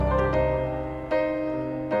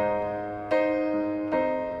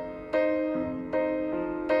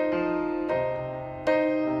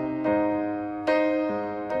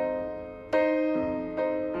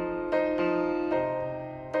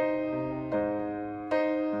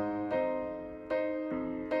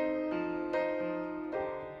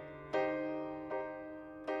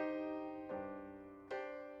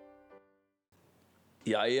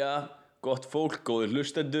Jæja, gott fólk, góðir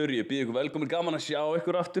hlustendur, ég býð ykkur velkomin, gaman að sjá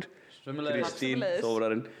ykkur aftur. Kristín,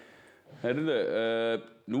 Þórarinn. Heyrðu,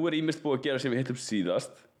 nú ýmist búið að gera sem við hittum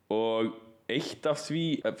síðast og eitt af því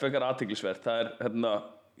frekar athyglisvert, það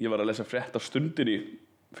ég var að lesa frétt á Stundinni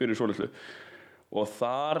fyrir svolitlu og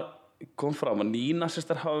þar kom fram að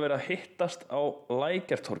nýnasistar hafa verið að hittast á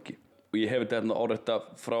Lækjartorgi og ég hef þetta orðrétta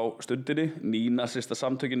frá Stundinni. Nýnasista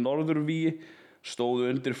samtökin Norðurvíi stóðu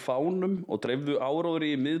undir fánum og dreifðu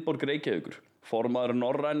áróðri í miðborg Reykjavíkur. Formaður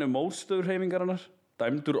norrænu mótstöðurhreyfingarinnar,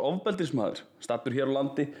 dæmdur ofbeldismaður, staddur hér á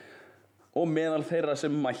landi og meðal þeirra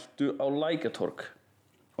sem mættu á Lækjartorg.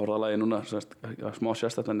 Orðalagi núna, smá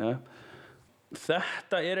sérstætt, en ja.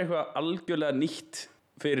 Þetta eitthvað algjörlega nýtt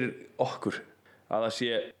fyrir okkur, að það sé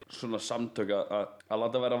svona samtök að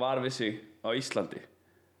láta vera var við sig á Íslandi.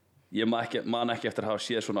 Ég man ekki eftir að hafa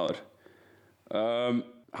séð svona áður.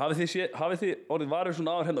 Hafið þið orðið var við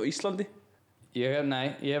svona áður hérna á Íslandi? Nei,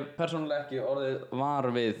 ég hef persónulega ekki orðið var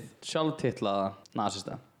við sjálftillaða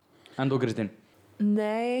nasista. En þú, Kristín?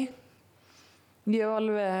 Nei, ég hef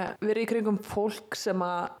alveg verið í kringum fólk sem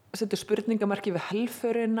að setja spurningamarki við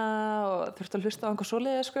helförina og þurft að hlusta á einhver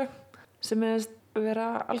svoleiði, sko, sem vera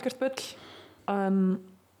algjört bull.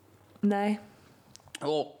 Nei.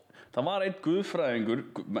 Og það var einn guðfræðingur,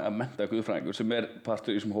 menntaður guðfræðingur sem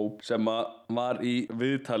partur í þessum hóp sem var í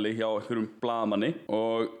viðtali hjá einhverjum blaðamanni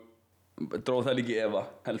og dróð það líka í efa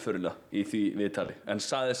helförina í því viðtali, en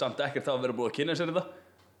sagði samt ekkert þá að vera búið að kynna sér þetta.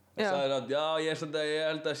 Sagði að ég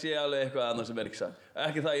held að sé alveg eitthvað annað sem ekki sagt.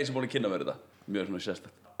 Ekki það ég sem búin að kynna mér þetta. Mjög svona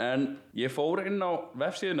sérstætt. En ég fór inn á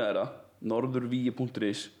vefsíðuna þeirra,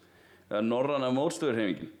 norðurvíi.is, eða norræna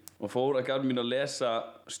mótstöðurhreyfingin, og fór að gaf mín að lesa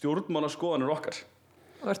stjórnmálaskoðanir okkar.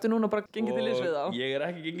 Og ertu núna bara gengið til liðs við þá? Ég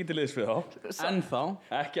ekki gengið til liðs við þá. Ennþá?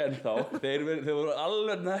 Ekki ennþá. Þeir voru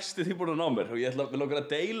alveg næstu því búin að ná mér og ég langar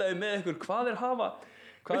að deila þið með ykkur hvað þeir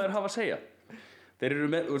hafa að segja. Þeir eru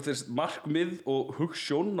með markmið og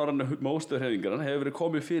hugsjón norrænu mótstöðurhreyfingarinnar hefur verið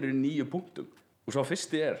komið fyrir 9 punktum. Og svo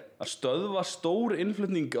fyrsti að stöðva stór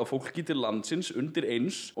innflutning af fólki til landsins undir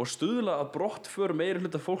eins og stuðla að brottför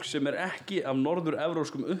meirihluta fólk sem ekki af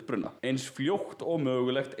norður-evrópskum uppruna, eins fljótt og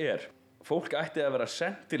mögulegt Fólk ætti að vera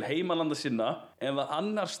sent til heimalanda sinna ef að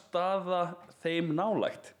annar staða þeim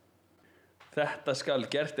nálægt. Þetta skal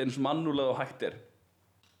gert eins mannúðlega og hægt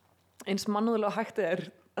Eins mannúðlega og hægt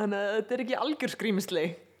Þannig að þetta ekki algjör skrýmisli.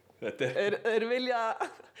 Þeir vilja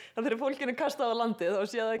að þegar fólkinu kastað á landið þá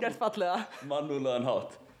sé það gert fallega. Mannúðlegan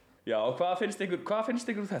hátt. Já, hvað finnst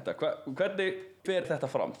ykkur þetta? Hvernig fer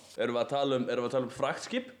þetta fram? Erum við að tala um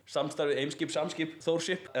fraktskip, samstarfið Eimskip, Samskip,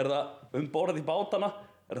 Þórship? Það borð í bátana?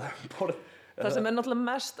 Það sem náttúrulega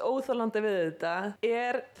mest óþolandi við þetta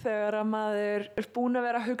þegar að maður búin að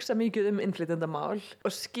vera að hugsa mikið innflytjendamál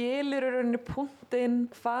og skilur í rauninni punktinn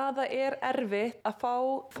hvaða erfitt að fá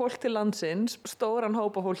fólk til landsins, stóran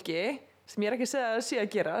hópa fólki sem ég ekki að segja að sé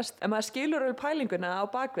að gerast, en maður skilur alveg pælinguna á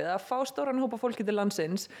bakvið að fá stóran hópa fólki til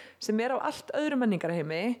landsins sem á allt öðru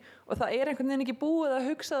menningarheimi og það einhvern veginn ekki búið að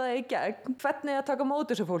hugsa það í gegn hvernig að taka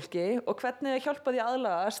móti þessu fólki og hvernig að hjálpa því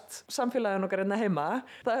aðlagast samfélaginu okkar hérna heima.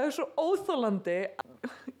 Það svo óþolandi,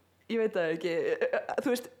 ég veit það ekki,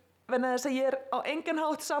 þú veist, venna þess að ég á engan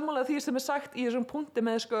hátt sammála því sem sagt í þessum punkti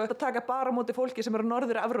með að taka bara móti fólki sem á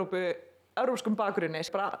Norður-Evrópskum bakgrunni,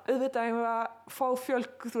 bara auðvitað að fá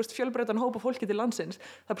fjölbreyttan hópa fólki til landsins.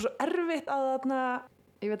 Það bara svo erfitt að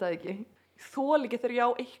ég veit það ekki, þol ekki þegar ég á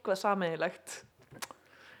eitthvað sameiginlegt.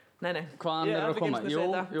 Nei. Hvaðan að koma?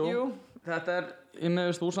 Jú. Þetta ég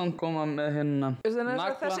meðist úrsamt koma með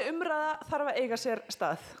Þessi umræða þarf að eiga sér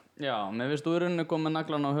stað. Já, meðist úrunni koma með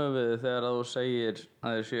naglan á höfuðið þegar þú segir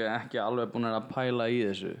að þeir séu ekki alveg búin að pæla í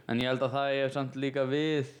þessu. En ég held að það samt líka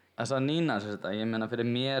við þess að nýnasista, ég meina fyrir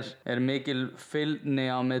mér mikil fylgni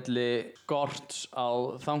á milli skorts á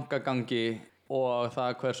þangagangi og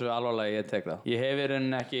það hversu alvarlega ég tek það. Ég hef í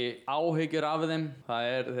rauninni ekki áhyggjur af þeim,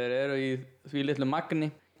 þeir eru í því litlu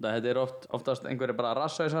magni. Þetta oftast einhverjir bara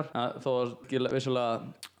rasshausar, þó vissulega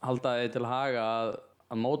halda þið til haga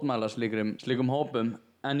að mótmæla slíkum hópum.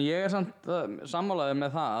 En ég samt sammálaður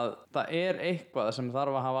með það að það eitthvað sem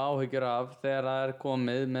þarf að hafa áhyggjur af þegar það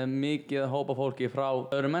komið með mikið hópa fólki frá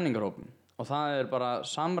öðrum menningarhópum. Og það bara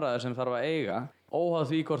samræður sem þarf að eiga, óháð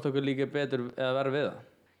því hvort okkur líka betur eða verður við það.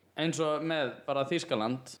 Eins og með bara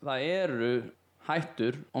Þýskaland, það eru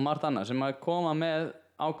hættur og margt annað sem að koma með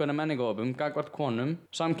ákveðna menningarhópum, gagnvart konum,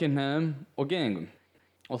 samkynhneigðum og gyðingum.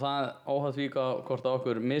 Og það óháð því hvort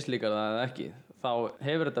okkur mislíkar það eða ekki, þá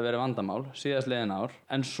hefur þetta verið vandamál síðastliðin ár.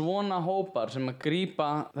 En svona hópar sem að grípa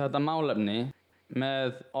þetta málefni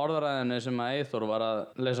með orðaræðinu sem að Eyþór var að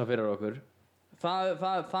lesa fyrir okkur,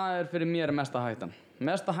 Það fyrir mér mesta hættan.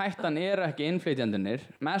 Mesta hættan ekki innflytjendurnir,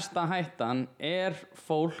 mesta hættan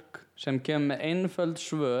fólk sem kemur með einföld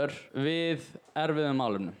svör við erfiðum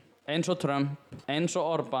málefnum. Eins og Trump, eins og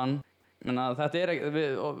Orbán. Þetta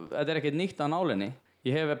ekkert nýtt af nálinni.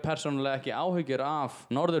 Ég hef persónulega ekki áhyggjur af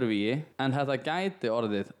norðurvígi, en þetta gæti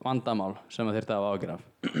orðið vandamál sem það þyrfti að hafa áhyggjur af.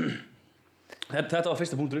 Þetta var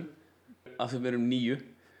fyrsta punkturinn, af því við erum 9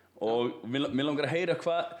 og mér langar að heyra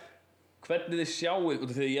hvernig þið sjáið út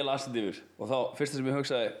af því að ég las þetta yfir og þá fyrsta sem ég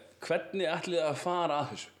hugsaði hvernig ætlið þið að fara að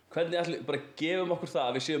þessu? Hvernig ætlið, bara gefum okkur það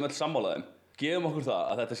að við séum öll sammálaðum, gefum okkur það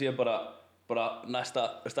að þetta sé bara næsta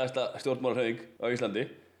stærsta stjórnmálahreyfing á Íslandi.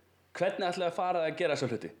 Hvernig ætlið þið að fara að gera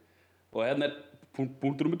þessa hluti? Og hérna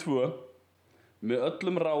punktur nummer 2, með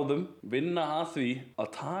öllum ráðum vinna að því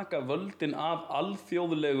að taka völdin af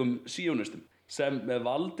alþjóðlegum síónistum sem með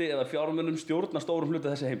valdi eða fjármunum stjórna stórum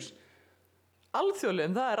hluta þessi heims.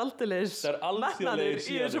 Alþjóðlegum, það aldeilis metnaður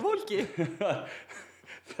í þessu fólki.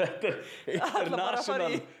 Þetta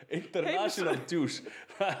international juice.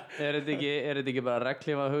 Þetta ekki bara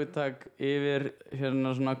reglífa hugtak yfir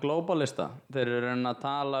hérna svona globalista? Þeir eru að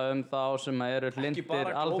tala þá sem eru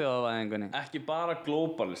hlindir alþjóðavæðingunni. Ekki bara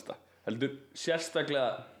globalista, heldur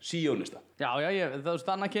sérstaklega síónista. Já,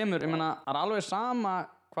 þannig kemur, ég meina, það alveg sama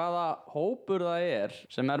hvaða hópur það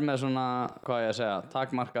sem með svona, hvað ég að segja,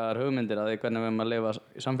 takmarkaðar hugmyndir að því hvernig við erum að lifa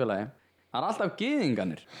í samfélagi. Það alltaf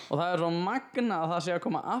gyðinganir og það svo magna að það sé að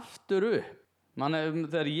koma aftur upp.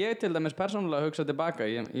 Þegar ég til dæmis persónulega hugsa tilbaka,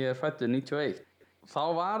 ég fæddur 91, þá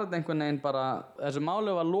var þetta einhvern veginn bara, þessu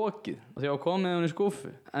máli var lokið og því að komið hún í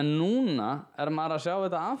skúffu. En núna maður að sjá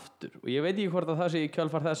þetta aftur og ég veit ekki hvort að það sé í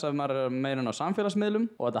kjölfar þess að maður meirinn á samfélagsmiðlum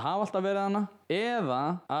og þetta hafa alltaf verið hana, eða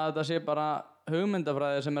að þetta sé bara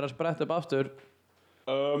hugmyndafræði sem að spretta upp aftur.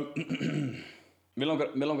 Mér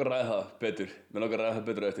langar að ræða það betur. Mér langar að ræða það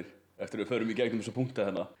betur eftir við förum í gegnum þessa punkta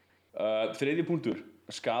hérna. 3. punktur,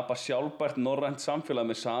 skapa sjálfbært norrænt samfélag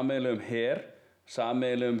með sameiginlegum her,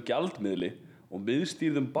 sameiginlegum gjaldmiðli og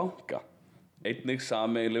miðstýrðum banka. Einnig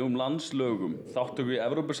sameiginlegum landslögum, þáttöku í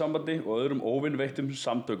Evrópusambandi og öðrum óvinveittum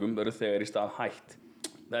samtökum verður þegar í stað hætt.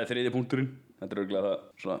 Það 3. punkturinn. Þetta örugglega það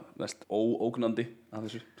svona mest ógnandi af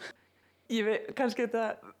þessu. Ég veit, kannski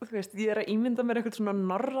þetta, þú veist, ég að ímynda mér eitthvað svona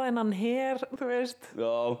norrænan her, þú veist.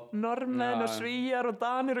 Já. Normenn og Svíar og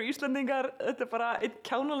Danir og Íslendingar, þetta bara einn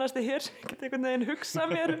kjánalegasti her sem ég get einhvern veginn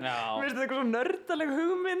hugsað mér. Já. Mér finnst þetta eitthvað svo nördaleg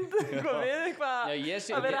hugmynd,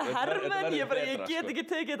 að vera hermenn, ég get ekki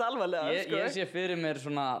tekið þetta alvarlega. Ég sé fyrir mér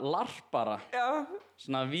svona larpara. Já.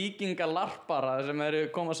 Svona víkingalarpara sem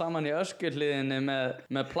koma saman í öskjuhliðinni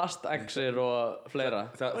með plastexir og fleira.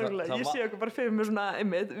 Ég sé okkur bara fyrir mér svona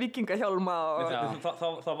víkingahjálma og...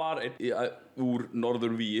 Það var einn úr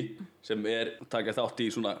Norðurvígi sem taka þátt í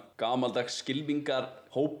svona gamaldags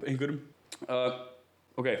skylmingarhóp einhverjum.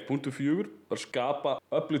 Ok, punktur 4 var skapa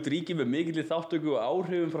öflugt ríki með mikilli þáttöku og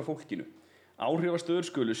áhrifum frá fólkinu. Áhrifastöður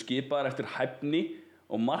skulu skipaðar eftir hæfni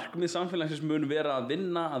og markmið samfélagsins mun vera að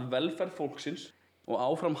vinna að velferð fólksins og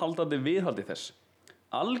áframhaldandi viðhaldi þess.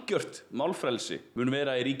 Algjört málfrelsi mun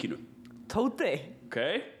vera í ríkinu. Tóti. Ok.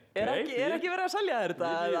 Er ekki verið að selja þér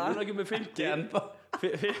þetta? Við erum ekki með 50.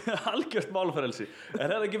 Algjört málfrelsi.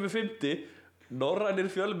 Er það ekki með 50?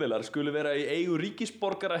 Norrænir fjölmiðlar skulu vera í eigu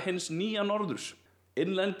ríkisborgara hins nýja norðurs.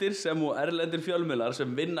 Innlendir sem og erlendir fjölmiðlar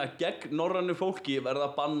sem vinna gegn norrænu fólki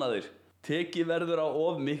verða bannaðir. Tekið verður á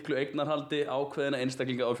of miklu eignarhaldi ákveðina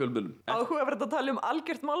einstaklinga á fjölmiðlum. Áhugavert að tala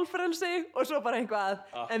algjört málfrelsi og svo bara eitthvað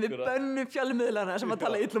en við bönnum fjölmiðlana sem að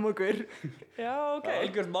tala illa okkur. Já, ok.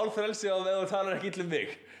 Algjört málfrelsi og ef þú talar ekki illa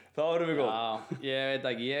mig, þá erum við góð. Já, ég veit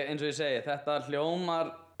ekki, eins og ég segi, þetta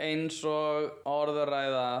hljómar eins og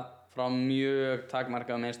orðuræða frá mjög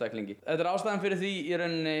takmarkaðum einstaklingi. Þetta ástæðan fyrir því í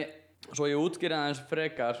rauninni, svo ég útskýri aðeins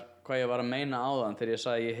frekar hvað ég var að meina áðan þegar ég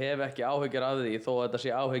sagði ég hef ekki áhyggjur af því þó að þetta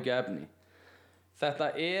sé áhyggjuefni. Þetta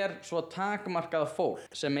svo takmarkað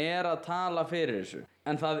fólk sem að tala fyrir þessu.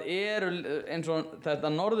 En það eins og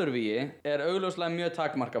þetta norðurvígi augljóslega mjög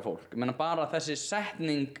takmarkað fólk. Ég meina bara þessi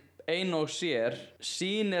setning ein og sér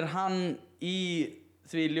sýnir hann í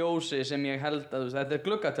því ljósi sem ég held að þetta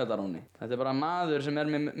gluggatjaldaróni. Þetta bara maður sem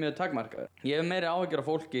mjög takmarkaður. Ég hef meiri áhyggjur af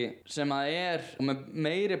fólki sem með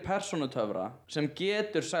meiri persónutöfra sem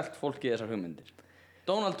getur selt fólki þessar hugmyndir.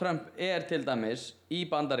 Donald Trump til dæmis í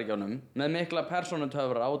Bandaríkjunum með mikla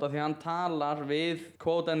persónutöfra út af því hann talar við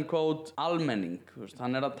quote unquote almenning.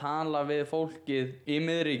 Hann að tala við fólkið í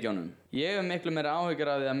miðríkjunum. Ég hef miklu meiri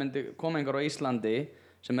áhyggjur af því að myndi koma einhver á Íslandi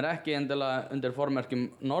sem ekki endilega undir formerkjum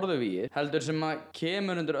norðurvígi, heldur sem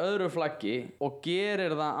kemur undir öðru flaggi og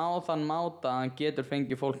gerir það á þann máta að hann getur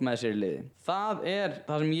fengið fólk með sér í liði. Það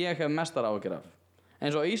það sem ég hef mestar áhyggjur af.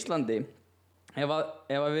 Eins og á Íslandi ef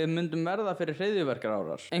að við myndum verða fyrir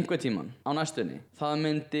hryðjuverkaárás einhver tíman á næstunni, það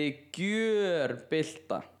myndi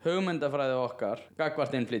gjörbylta hugmyndafræði okkar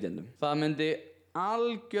gagnvart innflytjendum. Það myndi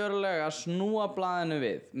algjörlega snúa blaðinu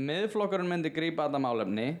við. Miðflokkurinn myndi grípa þetta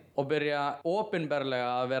málefni og byrja opinberlega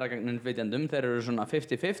að vera gegn innflytjendum. Þeir eru svona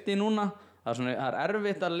 50-50 núna. Það er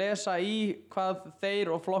erfitt að lesa í hvað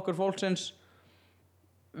þeir og flokkur fólksins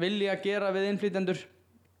vilja gera við innflytjendur.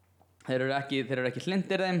 Þeir eru ekki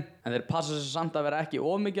hlindir þeim, en þeir passa sig samt að vera ekki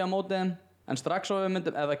of mikið á móti þeim. En strax á við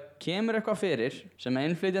myndum, ef það kemur eitthvað fyrir sem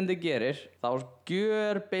innflytjandi gerir, þá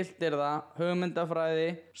gjörbyltir það hugmyndafræði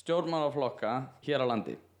stjórnmálaflokka hér á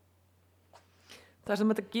landi. Það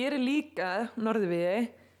sem þetta gerir líka, Norðurvíi,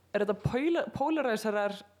 er þetta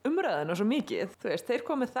polaræsarar umræðinu svo mikið. Þú veist, þeir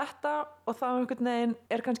komið þetta og þá einhvern veginn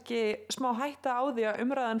er kannski smá hætta á því að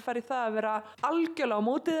umræðan fari það að vera algjörlega á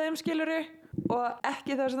mótið þeim, skilurðu, og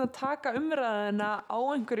ekki það sem að taka umræðina á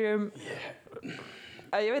einhverjum...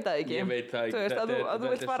 Ég veit það ekki. Ég veit það ekki. Þú veist, að þú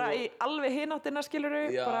vilt fara í alveg hináttina, skilurðu?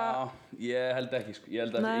 Já, ég held ekki, sko. Ég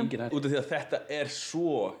held að enginn hægt. Út af því að þetta er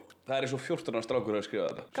svo... Það er eins og 14 ára strákur að skrifa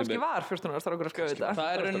þetta. Kannski var 14 ára strákur að skrifa þetta. Það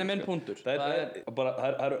er rauninni minn punktur. Það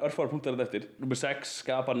eru örfáar punktar þetta eftir. Númer 6.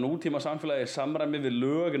 Skapa nútíma samfélagi í samræmi við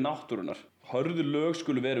lög náttúrunnar. Hörðu lög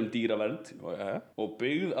skulu vera dýravernd og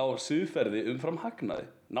byggð á siðferði umfram hagnaði.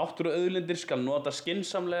 Náttúruauðlindir skal nota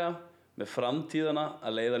skynsamlega með framtíðana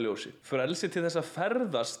að leiða ljósi. Frelsi til þess að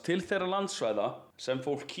ferðast til þeirra landsvæða sem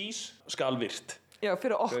fólk kýs skal virt. Já,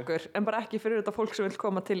 fyrir okkur, en bara ekki fyrir þetta fólk sem vil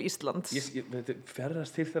koma til Íslands.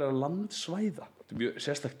 Ferðast til þeirra landsvæða. Þetta er mjög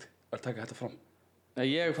sérstakt að taka þetta fram.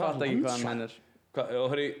 Ég fatt ekki hvað hann mennir.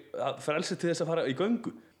 Frelsi til þess að fara í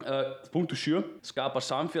göngu. Punktur 7. Skapa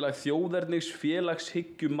samfélag þjóðernis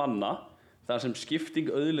félagshyggju manna þar sem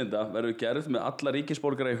skipting auðlinda verður gerð með alla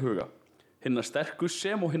ríkisborgara í huga. Hinna sterku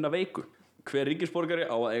sem og hinna veiku. Hver ríkisborgari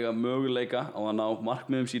á að eiga möguleika á að ná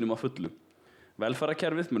markmiðum sínum að fullu.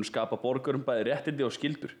 Velferðarkerfið mun skapa borgurum bæði réttindi og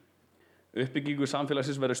skyldur. Uppbyggingu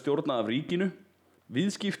samfélagsins verður stjórnað af ríkinu.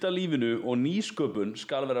 Viðskiptalífinu og nýsköpun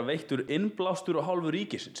skal vera veittur innblástur og hálfu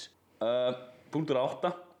ríkisins. Punktur 8.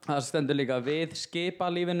 Það stendur líka við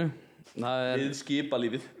skipalífinu. Við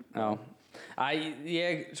skipalífið. Já.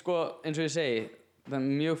 Sko, eins og ég segi, það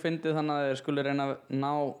er mjög fyndið þannig að þeir skulu reyna að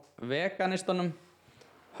ná veganistunum.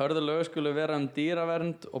 Hörðu lög skulu vera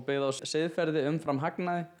dýravernd og byggð á siðferði umfram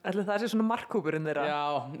hagnaði. Ætli það sé svona markhópurinn þeirra? Já,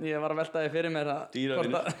 ég var að velta því fyrir mér að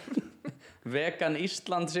vegan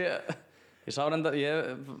Ísland sé... Ég sá reynda,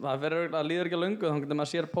 það líður ekki að löngu þá getur maður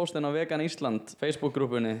sér póstinn á Vegan Ísland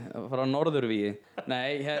Facebook-grúpunni frá Norðurvíi.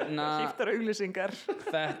 Nei, Hlíftar auglýsingar.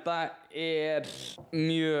 Þetta er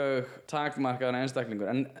mjög takmarkaður einstaklingur,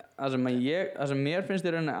 en það sem mér finnst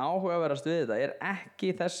í rauninni áhugaverðast við þetta er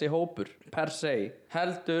ekki þessi hópur per se,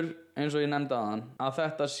 heldur eins og ég nefndi áðan að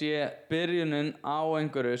þetta sé byrjunin á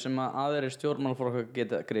einhverju sem að aðrir stjórnmálaflokkar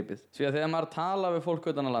geta gripið. Því að þegar maður tala við fólk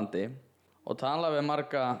utan á landi og tala við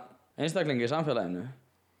marga einstaklingi í samfélaginu,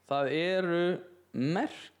 það eru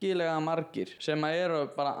merkilega margir sem eru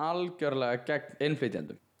bara algjörlega gegn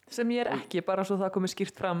innflytjendum. Sem ég er ekki, bara svo það komið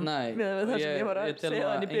skýrt fram. Nei, með það sem ég var að segja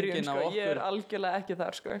þannig í byrjun, sko. Ég er algjörlega ekki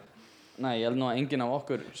þar, sko. Nei, ég held nú að enginn af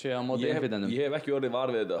okkur sé á móti innflytjendum. Ég hef ekki orðið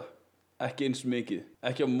var við þetta, ekki eins mikið.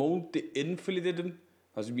 Ekki á móti innflytjendum.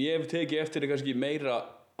 Það sem ég hef tekið eftir er kannski meira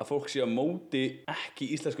að fólk sé á móti ekki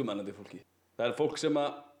íslensku mennandi fólki. Það er fólk sem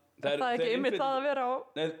að Það er ekki ymmið það að vera á...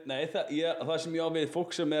 Nei, það sem ég á við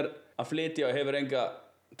fólk sem er að flytja og hefur enga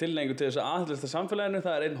tilneigingu til þess að aðhyllast að samfélaginu,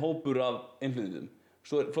 það er einn hópur af innflytjendum.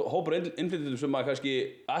 Svo er hópur innflytjendum sem að kannski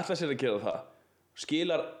ætla sér að gera það,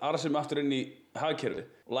 skilar arðsemi aftur inn í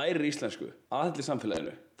hagkerfið, lærir íslensku, aðhyllast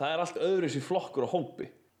samfélaginu. Það er allt öðruvísi flokkur og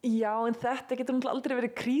hópi. Já, en þetta getur náttúrulega aldrei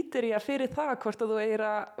verið krítería fyrir það hvort að þú eigir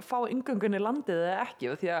að fá inngöngun í landið eða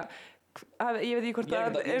ekki, og því að ég veit ekki hvort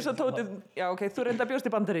það eins og Tóti, já ok, þú reynda bjóst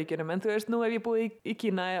í Bandaríkjunum en þú veist, nú hef ég búið í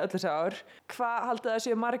Kína í öll þessi ár. Hvað haldið það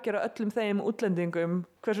séu margir á öllum þeim útlendingum,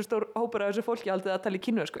 hversu stór hópur af þessu fólki haldið það tala í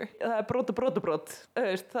kínversku? Það er brot,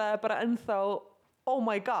 það er bara ennþá oh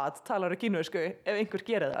my god, talar á kínversku ef einhver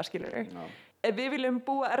gerir það, skilur no. Ef við viljum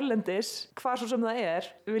búa erlendis, hvað svo sem það er,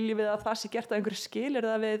 viljum við að það sé gert að einhverju skilir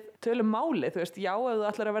það við tölum máli, þú veist, já, ef þú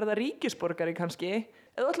ætlar að verða ríkisborgari kannski,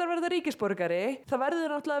 ef þú ætlar að verða ríkisborgari, það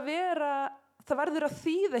verður náttúrulega það verður að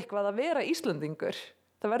þýða eitthvað að vera Íslendingur,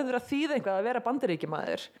 það verður að þýða eitthvað að vera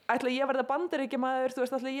Bandaríkjamaður. Ætla ég að verða Bandaríkjamaður, þú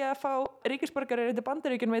veist, ætla ég að fá ríkisborgari til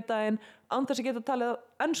Bandaríkjunum einn daginn án þess að geta talið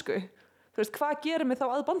ensku, þú veist, hvað gerir mig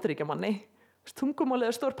þá að Bandaríkjamanni? Tungumálið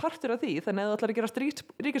er stór partur af því, þannig að þú ætlar að gerast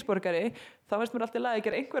ríkisborgari, þá veist mér alltaf í lagi að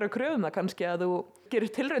gera einhverja kröfum það kannski að þú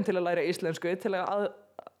gerir tilraun til að læra íslensku til að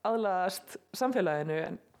aðlagast samfélaginu,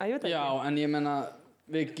 en ég veit ekki. Já, en ég meina,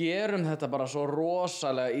 við gerum þetta bara svo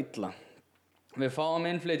rosalega illa. Við fáum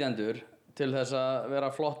innflytjendur til þess að vera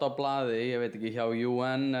flott á blaði, ég veit ekki, hjá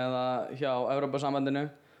UN eða hjá Evrópusambandinu.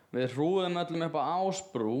 Við hrúðum öllum upp á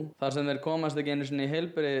Ásbrú, þar sem þeir komast ekki einu sinni í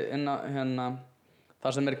heilbrigði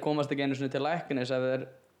þar sem þeir komast ekki einu sinni til læknis ef þeir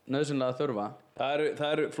nauðsynlega þurfa. Það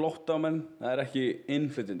eru flóttamenn, það ekki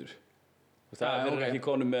innflytjendur. Það eru ekki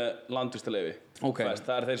konum með landvistarleyfi.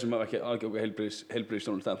 Það eru þeir sem hafa ekki aðgang að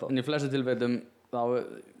heilbrigðisþjónustu ennþá. En í flestu tilfellum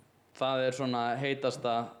það svona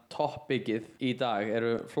heitasta toppikið í dag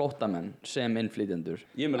eru flóttamenn sem innflytjendur.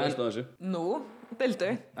 Ég er með lausn á þessu. Nú,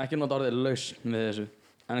 deildu. Ekki nota orðið lausn við þessu.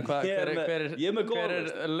 En hver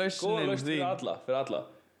er lausnin því? Fyrir alla.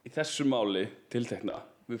 Í þessu máli tiltekna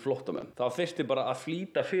við flóttamenn. Það þyrfti bara að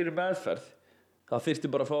flýta fyrir meðferð. Það þyrfti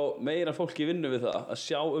bara að fá meira fólk í vinnu við það að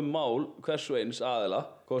sjá mál hversu eins aðila,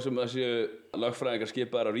 hvað sem það séu lögfræðingar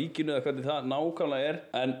skipaðir á ríkinu eða hvernig það nákvæmlega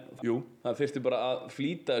en það þyrfti bara að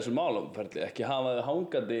flýta þessu málumferli, ekki hafa það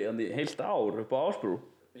hangandi heilt ár upp á Ásbrú.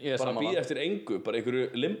 Bara bíða eftir engu, bara einhverju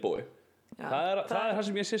limbói. Það er það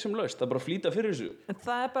sem ég sé sem lausn, það er bara að flýta fyrir þessu. En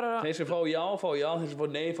það er bara... Þeir sem fá já, þeir sem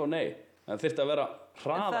fá nei. En það þyrfti að vera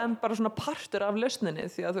hraðar. En það er bara svona partur af lausninni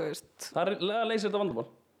því að þú veist... Það er að leysa þetta vandamál.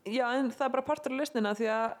 Já, en það er bara partur af lausnina því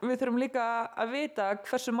að við þurfum líka að vita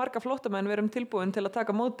hversu marga flóttamenn við erum tilbúin til að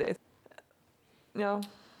taka móti. Já.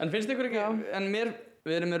 En finnst ykkur ekki... Já.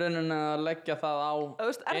 Við erum í rauninni að leggja það á... Þú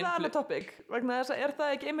veist, er það annað topic? Vegna þess að er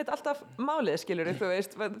það ekki einmitt alltaf málið, skilurðu, þú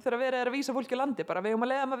veist, þegar verið er að vísa fólki á landi, bara við eigum að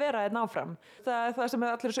leiða að vera hérna áfram. Það er það sem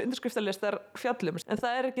allir þessu undirskriftalistar fjallum, en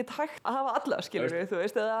það er ekki hægt að hafa alla, skilurðu, þú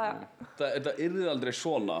veist, eða... Þetta yrði aldrei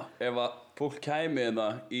svona ef að fólk kæmi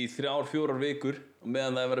hérna í 3-4 vikur og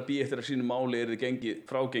meðan það er verið að bíða eftir að sínu máli yrði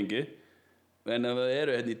frágengi. En ef það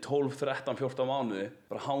eru hérna í 12, 13, 14 mánuði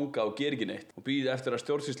bara hanga og gera ekki neitt og bíða eftir að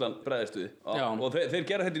stjórnsýslan bregðist við og þeir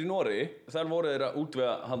gera þetta í Noregi, þar voru þeir að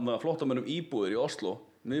útvega flóttamönnum íbúðir í Oslo,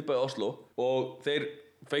 miðbæði Oslo og þeir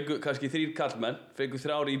fengu kannski 3 karlmenn, fengu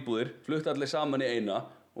 3 íbúðir, fluttu allir saman í eina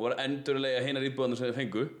og var endurlega hinar íbúðarnar sem þeir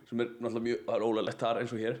fengu sem náttúrulega mjög ólöglegt þar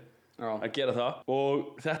eins og hér að gera það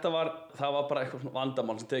og það var bara eitthvað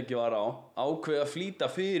vandamál sem tekið var ákveð að flýta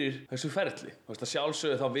fyrir þessu ferli. Þú veist að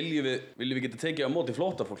sjálfsögðu þá viljum við geta tekið á móti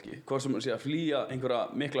flóttafólki hvort sem sé að flýja einhverja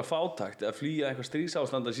mikla fátækt eða flýja eitthvað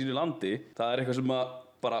stríðsástand í sínu landi. Það er eitthvað sem að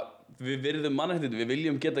bara við virðum mannréttindi, við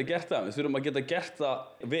viljum geta gert það, við þurfum að geta gert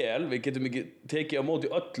það vel, við getum ekki tekið á móti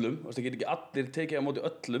öllum, það geta ekki allir tekið á móti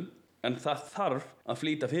öllum en það þarf að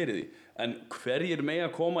flýta fyrir því. En hverjir mega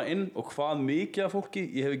að koma inn og hvað mikið af fólki,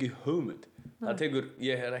 ég hef ekki hugmynd. Það tekur,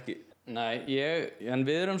 ég er ekki. Nei, en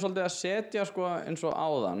við erum svolítið að setja sko eins og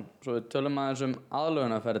áðan, svo við tölum aðeins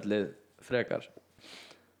aðlögunarferlið frekar.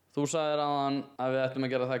 Þú sagðir áðan að við ættum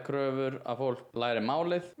að gera það kröfur að fólk læri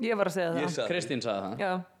málið. Ég var að segja það. Kristín sagði það.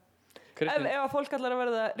 Já. Ef að fólk ætlar að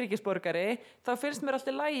verða ríkisborgari þá finnst mér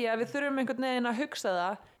alltaf í lagi að við þurfum einhvern veginn að hugsa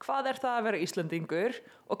hvað er það að vera Íslendingur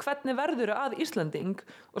og hvernig verður að Íslending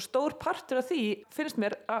og stór partur af því finnst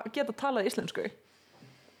mér að geta talað íslensku.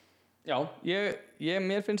 Já,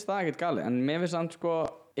 mér finnst það ekkert gali en mér finnst samt sko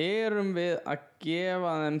erum við að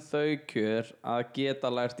gefa þeim þau kjör að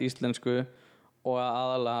geta lært íslensku og að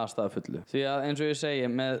aðalega staðfullu. Því að eins og ég segi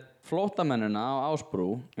með flóttamennina á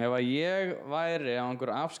Ásbrú, ef að ég væri á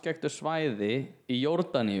einhverju afskekktu svæði í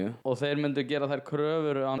Jórdaníu og þeir myndu gera þær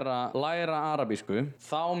kröfur að læra arabísku,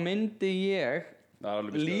 þá myndi ég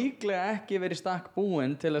líklega ekki verið stakk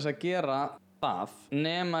búinn til þess að gera það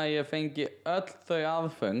nema ég fengi öll þau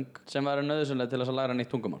aðföng sem væri nauðsynlega til þess að læra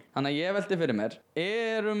nýtt tungumál. Þannig að ég velti fyrir mér,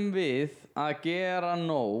 erum við að gera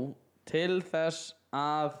nóg til þess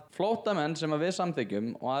að flóttamenn sem að við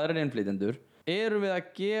samþykjum og aðrir innflytjendur erum við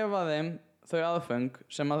að gefa þeim þau aðföng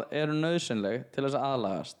sem eru nauðsynleg til þess að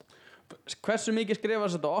aðlagast. Hversu mikið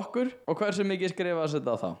skrifast þetta okkur og hversu mikið skrifast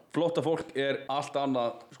þetta á þá? Flóttafólk er allt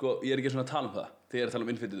annað, sko, ég er ekki svona að tala um það þegar ég er að tala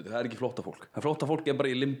um innflytjendur, það er ekki flóttafólk. Flóttafólk er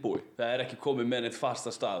bara í limbói, það er ekki komið með neitt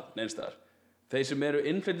fasta stað neinstaðar. Þeir sem eru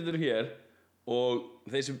innflytjendur hér og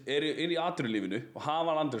þeir sem eru inn í atvinnulífinu og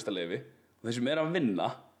hafa landvistarleyfi og þeir sem eru að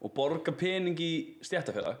vinna og borga pening í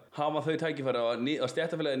stéttarfélag hafa þau tækifæri að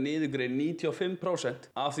stéttarfélagi niðurgreið 95%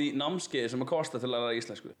 af því námskeiði sem að kosta til að læra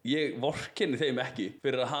íslensku. Ég vorkenni þeim ekki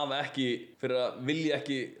fyrir að vilja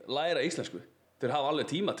ekki læra íslensku. Þeir hafa alveg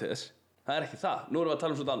tíma til þess. Það er ekki það. Nú erum við að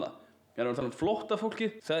tala um svona annað. Við erum að tala um flóttafólki.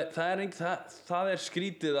 Það er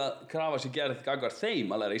skrítið að krafa sér gerð gagnvart þeim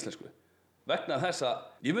að læra íslensku. Vegna þess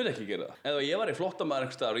að ég myndi ekki gera það. Ef ég var í flóttamaður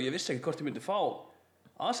einhvers staðar og ég vissi ekki hvort ég myndi fá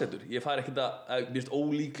aðsetur, ég fær ekkert mér finnst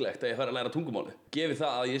ólíklegt að ég fær að læra tungumálið. Gefi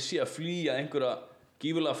það að ég sé að flýja einhverja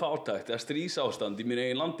gífurlega fátækt eða stríðsástand í mínu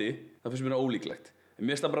eigin landi, það finnst mér ólíklegt. En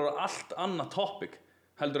mér finnst það bara allt annað topic,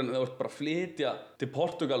 heldur en þú ert bara að flytja til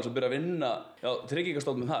Portúgals og byrja að vinna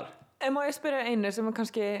tryggingastofnun þar. En má ég spyrja einu sem er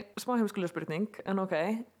kannski smá heimskuleg spurning, en ok.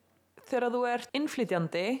 Þegar þú ert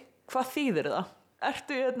innflytjandi, hvað þýðir það?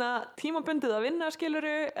 Ertu tímabundið að vinna,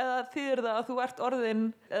 skilurðu, eða þýðir það að þú ert orðin,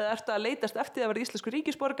 eða ertu að leitast eftir að vera íslenskur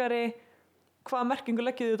ríkisborgari? Hvaða merkingu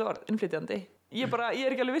leggjið þetta orð, innflytjandi? Ég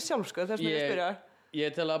er ekki alveg viss sjálf, sko, þess að ég spyrja.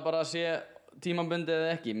 Ég til að bara sé tímabundið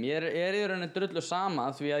eða ekki. Mér er í rauninni drullu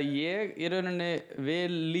sama því að ég í rauninni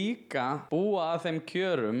vil líka búa að þeim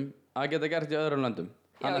kjörum að geta gert í öðrum löndum.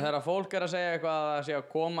 Þannig þegar fólk er að segja eitthvað að það sé að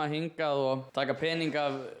koma hingað og taka pening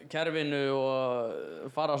af kerfinu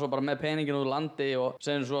og fara svo bara með peningin úr landi og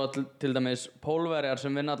segjum svo til dæmis Pólverjar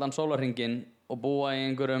sem vinna allan sólarhringinn og búa í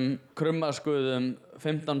einhverjum krummaskuðum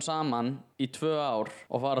 15 saman í 2 ár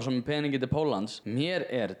og fara svo með peningi til Póllands. Mér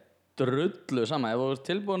er drullu sama. Ef þú ert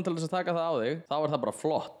tilbúin til þess að taka það á þig, þá er það bara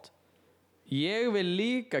flott. Ég vil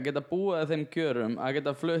líka geta búið að þeim kjörum að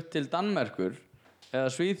geta flutt til Danmerkur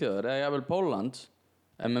eða Svíþjóðar eða jafnvel Póllands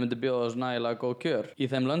ef maður myndi bjóða þessu nægilega góð kjör í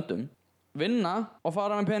þeim löndum, vinna og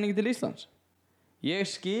fara með peningi til Íslands. Ég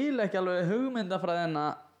skil ekki alveg hugmyndafræðina,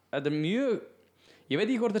 þetta er mjög, ég veit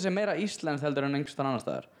ekki hvort þessi er meira íslenskt heldur en einhvers annar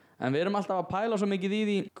staðar, en við erum alltaf að pæla svo mikið í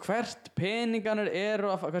því hvert peningarnir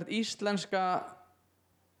eru, hvert íslenska,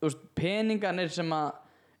 peningarnir sem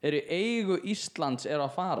eru í eigu Íslands eru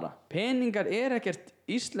að fara. Peningar er ekkert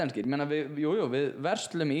íslenskir. Ég meina við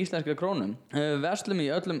verslum í íslenskri krónum. Við verslum í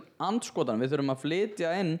öllum andskotanum. Við þurfum að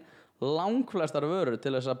flytja inn langflestar vörur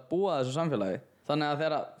til þess að búa þessu samfélagi. Þannig að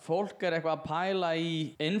þegar fólk er eitthvað að pæla í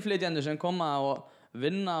innflytjendur sem koma og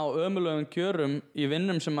vinna á ömurlegum kjörum í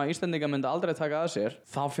vinnum sem að Íslendingar myndi aldrei taka að sér,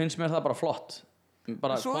 þá finnst mér það bara flott.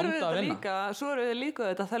 Bara komdu að vinna. Svo eru við líka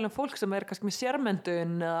þetta að tala fólk sem er kannski með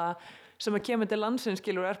sérmenntun eða sem að kemur til landsins,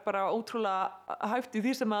 skilur, er bara ótrúlega hæft í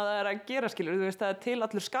því sem að það er að gera, skilur, þú veist, það er til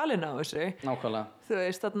allur skalinn á þessu. Nákvæmlega. Þú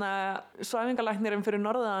veist, þarna svæfingalæknirinn fyrir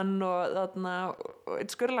norðan og þarna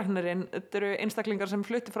eitt skurðlæknirinn, þetta eru einstaklingar sem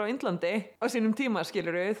flutti frá Indlandi á sínum tíma,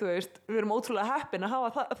 skilur, þú veist, við erum ótrúlega heppin að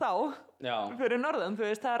hafa þá fyrir norðan, þú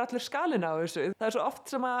veist, það er allur skalinn á þessu. Það er svo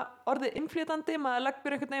oft sem að orðið innflytjandi, maður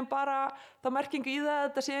leggur einhvern veginn bara þá merkingu í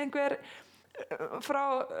það, þetta sé einhver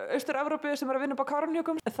frá Austur-Evrópu sem er að vinna upp á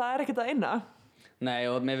Kárahnjúkum. Það er ekkert að eina. Nei,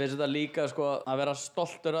 og mér finnst þetta líka sko að vera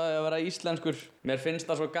stoltur af því að vera íslenskur. Mér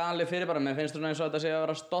finnst það svo galið fyrir bara, mér finnst það eins og þetta sé að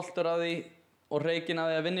vera stoltur af því og reikinn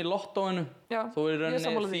af því að vinna í lottóinu. Já, þú í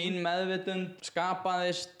rauninni þín meðvitund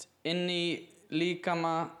skapaðist inn í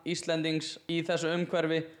líkama Íslendings í þessu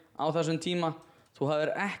umhverfi á þessum tíma. Þú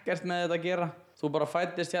hafðir ekkert með þetta að gera. Þú bara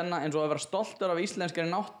fæddist hérna eins og að vera stoltur af íslenskari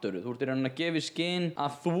náttúru. Þú ert í rauninni að gefa í skyn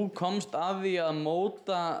að þú komst að því að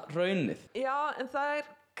móta hraunið. Já, en það er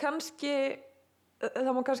kannski, það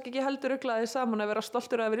má kannski ekki heldur rugla því saman að vera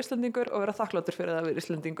stoltur af að vera Íslendingur og vera þakkláttur fyrir að vera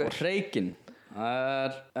Íslendingur. Og hreykinn. Það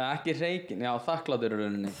er ekki hreykinn, já, þakkláttur í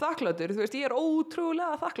rauninni. Þakkláttur, þú veist, ég er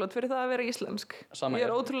ótrúlega þakklátt fyrir það að vera íslensk. Ég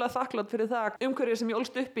er ótrúlega þakklátt fyrir það umhverfið sem ég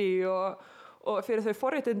ólst upp í og fyrir þau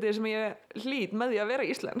forréttindi sem ég hlýt með því að vera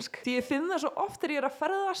íslensk. Því ég finn það svo oft þegar ég er að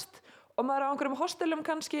ferðast og maður er á einhverjum hostelum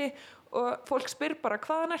kannski og fólk spyr bara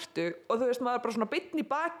hvaðan ertu og þú veist maður er bara svona beinn í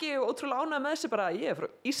baki og ótrúlega ánægð með þessi bara ég er frá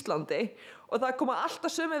Íslandi og það koma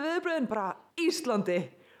alltaf sömu viðbröðin bara Íslandi.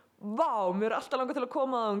 Vá, mér er alltaf langar til að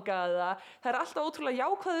koma þangað. Það er alltaf ótrúlega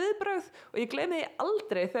jákvæð viðbrögð og ég gleymi því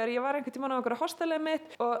aldrei þegar ég var einhvern tímann á einhverju hostelið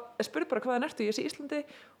mitt og spurði bara hvaðan ertu, ég sé Íslandi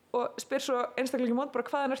og spyr svo einstaklega mót bara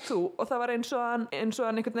hvaðan ert þú og það var eins og hann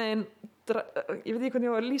einhvern veginn ég veit ekki hvernig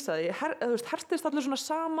ég var að lýsa því þú veist, hertist allir svona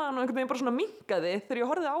saman og einhvern veginn bara svona minkaði þegar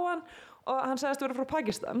ég horfði á hann og hann sagðist að vera frá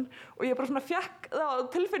Pakistan og ég bara svona fekk það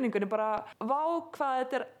á tilfinningunni bara vá hvað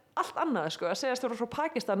þetta er allt annað sko, að segjast vera frá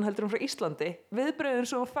Pakistan heldur frá Íslandi, viðbröðin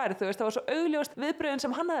sem hún færð þú veist, það var svo augljóst viðbröðin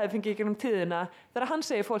sem hann hefði fengið í gegnum tíðina þegar hann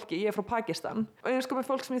segir fólki ég er frá Pakistan og eins sko með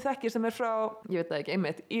fólk sem ég þekki sem er frá, ég veit það ekki,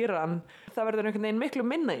 einmitt Íran, það verður einhvern veginn miklu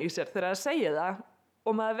minna í sér þegar það segja það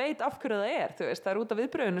og maður veit af hverju það er, þú veist, það er út af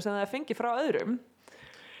viðbröðinu sem það fengið frá öðrum.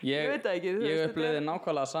 Ég veit það ekki. Ég upplifði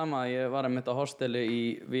nákvæmlega sama, ég var einmitt á hosteli í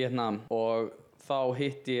Vietnam og þá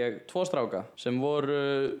hitti ég 2 stráka sem voru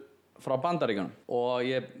frá Bandaríkjunum og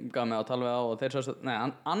ég gaf mig á tal við á og þeir sagðist, nei,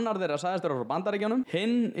 annar þeirra sagðist vera frá Bandaríkjunum,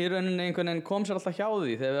 hinn í rauninni einhvern veginn kom sér alltaf hjá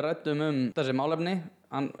því þegar við ræddum þessi málefni,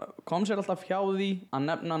 hann kom sér alltaf hjá því að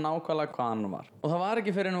nefna nákvæmlega hvað hann var og það var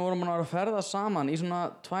ekki fyrir en við vorum að ferða saman í svona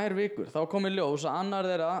 2 vikur, þá kom í ljós að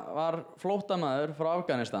annar þeirra var flóttamaður frá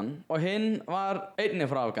Afganistan og hinn var einnig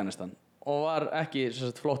frá Afganistan og var ekki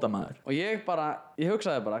flóttamaður og ég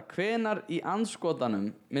hugsaði bara hvenær í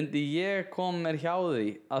andskotanum myndi ég koma mér hjá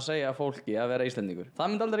því að segja fólki að vera Íslendingur,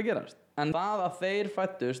 það myndi aldrei gerast en það að þeir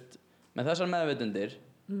fættust með þessar meðvitundir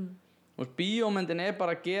Bíómyndin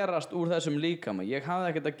bara að gerast úr þessum líkama. Ég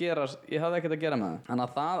hafði ekkert að gera með það. Þannig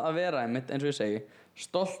að það að vera einmitt, eins og ég segi,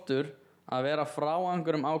 stoltur að vera frá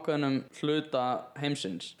einhverjum ákveðnum hluta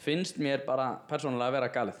heimsins finnst mér bara persónulega að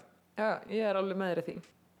vera galið. Já, ég alveg með þér í því.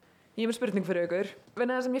 Ég með spurning fyrir ykkur.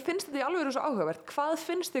 Vegna þess að mér finnst þetta í alveg svo áhugavert. Hvað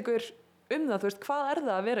finnst ykkur það, þú veist, hvað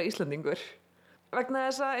það að vera Íslendingur? Vegna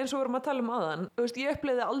þess að eins og vorum að tala áðan, þú veist, ég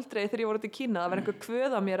upplifði aldrei þegar ég voru til Kína að vera einhver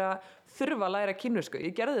kvöð að mér að þurfa að læra kínversku.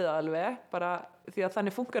 Ég gerði það alveg, bara því að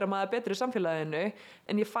þannig funkar að maður betur í samfélaginu,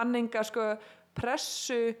 en ég fann enga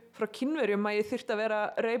pressu frá Kínverjum að ég þurfti að vera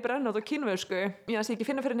reybrennótt á kínversku. Ég ekki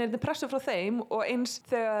finna fyrir neitt pressu frá þeim og eins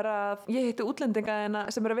þegar að ég hitti útlendinga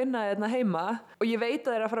sem að vinna heima og ég veit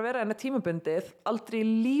að þeir að fara að vera tímabundið, aldrei í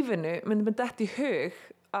lífinu myndi mér detta í hug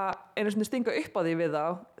að einu svona stinga upp á því við þá,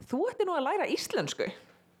 þú ætti nú að læra íslensku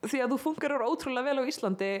því að þú fungerar ótrúlega vel á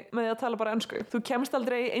Íslandi með því að tala bara ensku. Þú kemst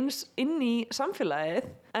aldrei eins inn í samfélagið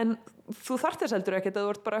en þú þarft þess heldur ekkert að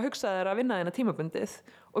þú ert bara að hugsa þér að vinna þína tímabundið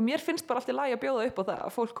og mér finnst bara alltaf í lagi að bjóða upp á það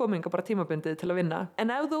að fólk komi bara tímabundið til að vinna.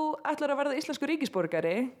 En ef þú ætlar að verða íslensku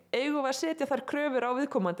ríkisborgari, eigum við að setja þær kröfur á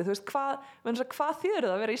viðkomandi, þú veist, hvað þýðir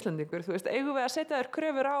það að vera Íslendingur, þú veist, eigum við að setja þær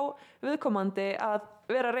kröfur á viðkomandi að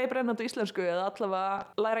vera reybrennandi íslensku eða allavega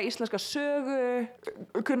læra íslenska sögu,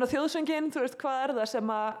 kunna þjóðsönginn, þú veist, hvað er það sem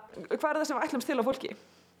við ætlumst til á fólki?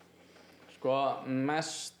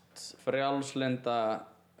 Mest frjálslynda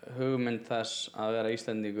hugmynd þess að vera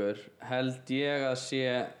Íslendingur held ég að sé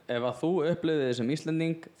ef að þú upplifir þig sem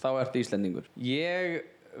Íslending þá ertu Íslendingur. Ég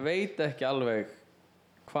veit ekki alveg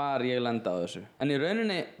hvar ég lenda á þessu en í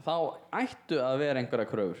rauninni þá ættu að vera einhverja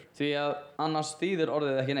kröfur því að annars þýðir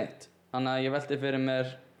orðið ekki neitt. Þannig að ég velti fyrir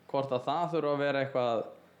mér hvort að það þurfa að vera eitthvað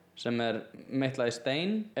sem meitlað í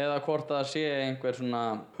stein eða hvort það sé einhver svona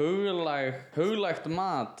huglægt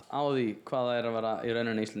mat á því hvað það að vera í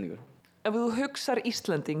rauninni Íslendingur. Ef þú hugsar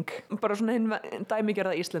Íslending, bara svona hinn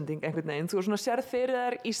dæmigerða Íslending einhvern veginn, þú svona sérð fyrir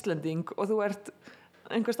þér Íslending og þú ert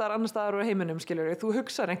einhvers staðar annar staðar úr heiminum, skilur þú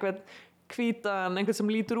hugsar einhvern hvítan, einhvern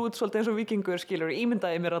sem lítur út svolítið eins og víkingur, skilur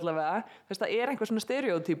ímyndaði mér allavega, þess að einhver svona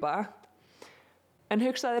stereótýpa en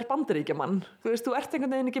hugsaði þér Bandaríkjaman, þú veist, þú ert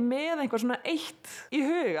einhvern veginn ekki með einhver svona eitt í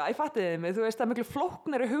huga, ég fattiði mig, þú veist, það miklu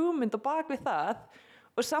flóknari hugmynd á bak við það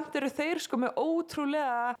og samt eru þeir með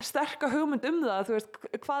ótrúlega sterka hugmynd það, þú veist,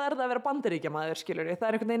 hvað er það að vera Bandaríkjamaður, skilur það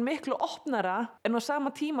er einhvern veginn miklu opnara en á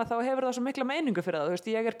sama tíma þá hefur það svo mikla meiningu fyrir það, þú veist,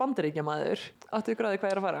 ég er Bandaríkjamaður, áttu ykkur á því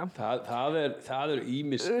hvað ég er að fara? Það er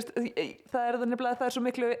ýmis. Það er nefnilega, það er svo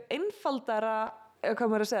miklu einfaldara,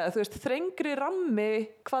 hvað maður að segja, þú veist, þrengri rammi,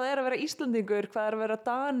 hvað er að vera Íslendingur, hvað er að vera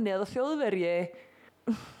Dani eða Þjóðverji,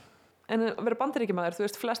 en að vera Bandaríkjamaður, þú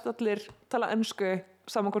veist, flest allir tala ensku,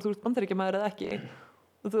 saman hvort þú ert Bandaríkjamaður eða ekki.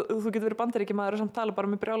 Þú getur verið Bandaríkjamaður og samt tala bara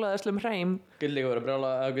með brjálæðislegum hreim.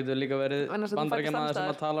 Getur líka verið Bandaríkjamaður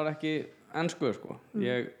sem talar ekki ensku, sko.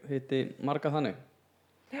 Ég hitti marga þannig.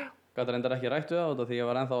 Já. Gat reyndar ekki rætt við það því ég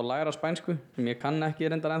var ennþá að læra spænsku, sem ég kann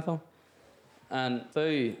ekki reyndar ennþá. En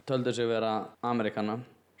þau töldu sig vera Amerikana.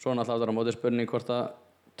 Svo náttúrulega á móti spurning hvort að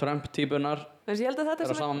Trump-típunar á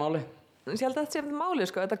sama máli. Ég held að þetta sé máli,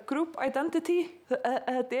 sko, þetta group identity,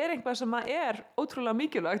 þetta er eitthvað sem er ótrúlega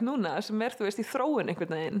mikilvægt núna, sem þú veist, í þróun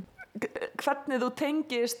einhvern veginn. Hvernig þú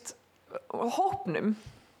tengist hópnum,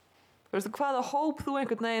 þú veist, hvaða hóp þú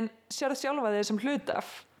einhvern veginn sérð sjálfa þig sem hluta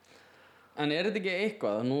af. En er þetta ekki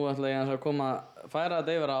eitthvað, nú ætla ég að færa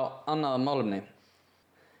þetta yfir á annað málefni.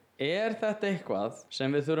 Er þetta eitthvað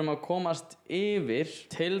sem við þurfum að komast yfir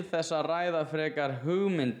til þess að ræða frekar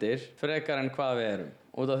hugmyndir frekar en hvað við erum?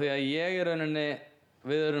 Út af því að ég er rauninni,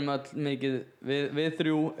 við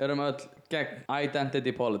þrjú erum öll gegn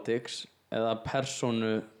identity politics eða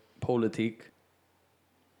persónupólitík.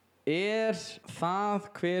 Er það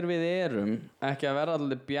hver við erum ekki að verða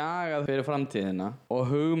allir bjagað fyrir framtíðina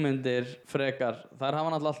og hugmyndir frekar, þær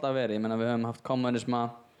hafa náttúrulega alltaf verið, ég meina við höfum haft kommunisma,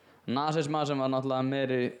 nasisma sem var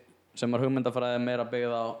náttúrulega sem var hugmyndafræði meira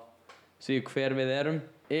byggð á því hver við erum.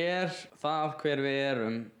 Er það hver við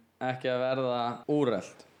erum ekki að verða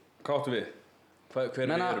úrelt? Hvað áttu við? Hver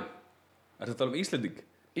við erum? Er þetta að tala um Íslending?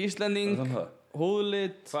 Íslending,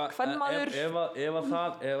 húðlit, kvenmaður.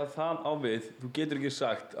 Ef það á við, þú getur ekki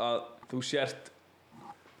sagt að þú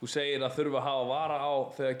segir að þurfa að hafa vara á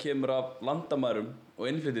þegar kemur af landamærum og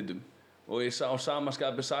innflytjendum og á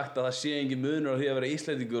samaskapi sagt að það sé engin munur á því að vera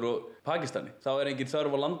Íslendingur og Pakistani. Þá er engin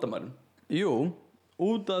þörf á landamærum. Jú,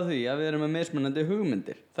 út af því að við erum með mismunandi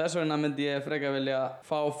hugmyndir. Þess vegna myndi ég frekar vilja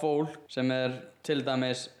fá fólk sem til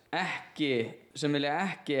dæmis sem vilja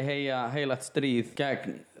ekki heilagt stríð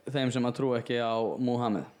gegn þeim sem að trú ekki á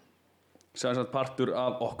Múhameð. Sem sagt partur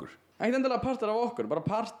af okkur. Ekki endilega partur af okkur, bara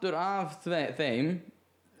partur af þeim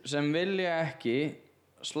sem vilja ekki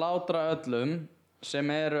slátra öllum sem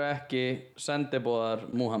eru ekki sendiboðar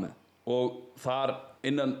Múhameð. Og þar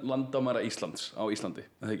innan landamæra Íslands, á Íslandi,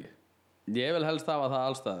 eða ekki? Ég vil helst hafa það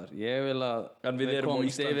allstaðar. Ég vil að En við erum á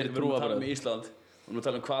komumst Íslandi, yfir við erum að tala trúarbrögð. Ísland. Við erum að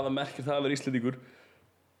tala hvaða merkir það að vera Íslendingur.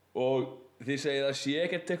 Og þið segið að sé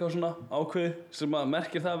ekkert eitthvað svona ákveðið sem að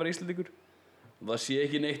merkir það að vera Íslendingur. Og það sé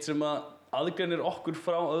ekki neitt sem að aðgreinir okkur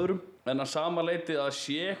frá öðrum. En að sama leyti að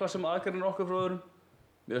sé eitthvað sem aðgreinir okkur frá öðrum.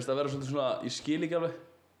 Mér finnst það að vera svolítið svona, ég skil ekki alveg.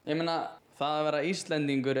 Ég meina, það að vera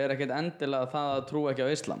Íslendingur er ekkert endilega það að trúa ekki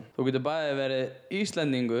á Islam. Þú getur bæði verið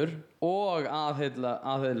Íslendingur og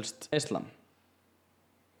aðhyllst Islam.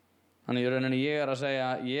 Þannig í rauninni ég er að segja,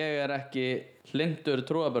 ég er ekki hlynntur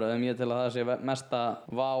trúarbrögðum, ég tel að það sé mesta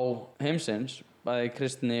vá heimsins, bæði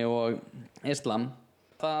kristni og Islam.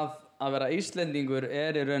 Það að vera Íslendingur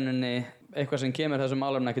er í rauninni eitthvað sem kemur þessum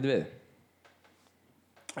málefni ekkert við.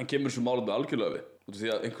 Hann kemur þessu málefni algjörlega við. Því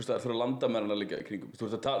að einhvers staðar þurfa landamærin að liggja í kringum. Við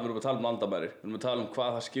erum að tala um landamæri. Við erum að tala um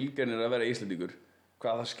hvað það skilgreinir að vera Íslendingur.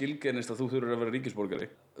 Hvað það skilgreinist að þú þurfur að vera ríkisborgari.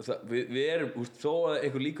 Við erum, þó að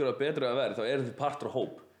einhver líkur að betra að vera, þá eru þið partur á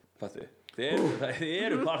hóp. Þið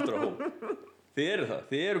eru partur á hóp. Þið eru það.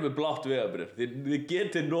 Þið eru með blátt vegabréf. Þið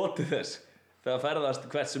getið notið þess. Það ferðast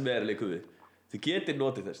hvert sem líku við. Þið getið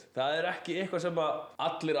notið þess. Það er ekki eitthvað sem að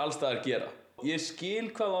allir allstaðar gera. Ég skil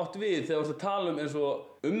hvað átt við þegar þú ert að tala um eins og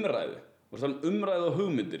umræðu. Þú ert að tala um umræðu og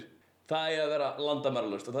hugmyndir. Það er að vera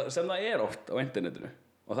landamæralaust sem það er oft á internetinu.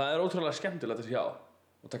 Og það er ótrúlega skemmtilegt að sjá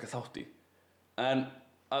og taka þátt í.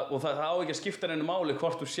 Og það á ekki að skipta neinu máli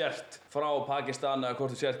hvort þú sért frá Pakistan eða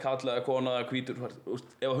hvort þú sért karl eða kona eða hvítur.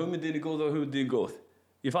 Ef hugmyndin er góð þá er hugmyndin góð.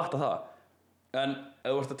 Ég fatta það. En ef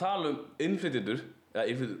þú ert að tala um innflytjendur,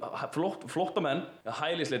 flóttamenn eða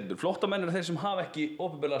hælisleitendur. Flóttamenn eru þeir sem hafa ekki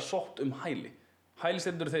opinberlega sótt um hæli.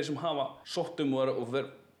 Hælisleitendur eru þeir sem hafa sótt um og þeir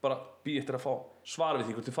bara býð eftir að fá svar við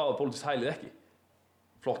því hvort þið fáið pólitískt hælið ekki.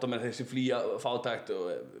 Flóttamenn þeir sem flýja fátækt og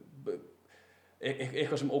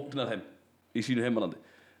eitthvað sem ógnar þeim í sínu heimalandi.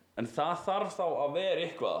 En það þarf þá að vera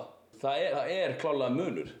eitthvað. Það er klárlega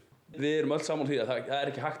munur. Við erum öll saman því að það er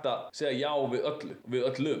ekki hægt að segja já við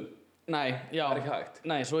öllum. Nei, já. Það er ekki hægt.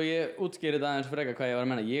 Nei, svo ég útskýri þetta aðeins frekar hvað ég var að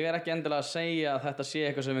menna. Ég er ekki endilega að segja að þetta sé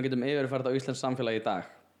eitthvað sem við getum yfirfært á íslenskt samfélagi í dag.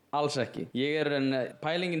 Alls ekki.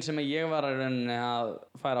 Pælingin sem ég var að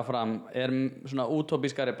færa fram er svona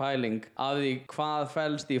útópískari pæling af því hvað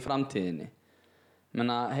felst í framtíðinni.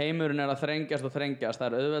 Menna, heimurinn er að þrengjast og þrengjast. Það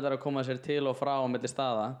er auðveldara að koma sér til og frá á milli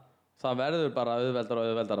staða. Það verður bara auðveldara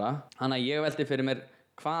og auðveldara. Þannig að ég velti fyrir mér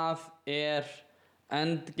hvað er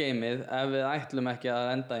endgameið ef við ætlum ekki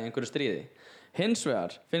að enda í einhverju stríði. Hins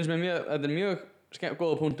vegar finnst mér þetta er mjög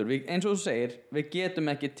góða punktur. Eins og þú segir, við getum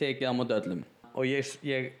ekki tekið á móti öllum. Og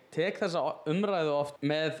ég tek þessa umræðu oft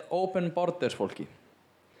með open borders fólki.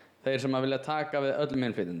 Þeir sem að vilja taka við öllum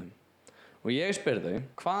innflytjendum. Og ég spyr þau,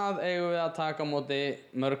 hvað eigum við að taka á móti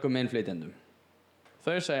mörgum innflytjendum?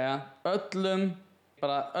 Þau segja,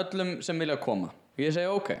 öllum sem vilja koma. Og ég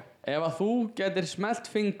segja, ok, ef að þú getur smellt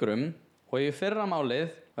fingrum og í fyrra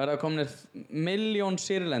málið verða komnir 1 milljón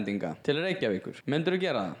sýrlendinga til Reykjavíkur. Myndirðu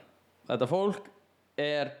gera það? Þetta fólk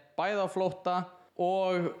er bæði á flótta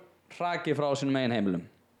og hrakið frá sínum eigin heimilum.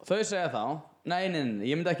 Þau segja þá, nei,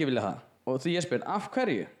 ég myndi ekki vilja það. Og því ég spyr, af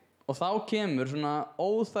hverju? Og þá kemur svona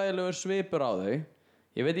óþægilegur svipur á þau.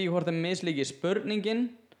 Ég veit ekki hvort það mislíki spurningin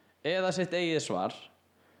eða sitt eigið svar.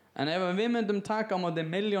 En ef við myndum taka á móti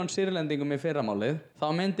 1 milljón sýrlendingum í fyrramálið, þá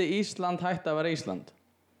myndi Ísland hætta að vera Ísland.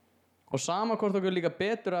 Og sama hvort okkur líka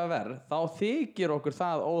betur að vera, þá þykir okkur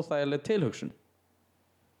það óþægileg tilhugsun.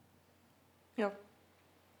 Já.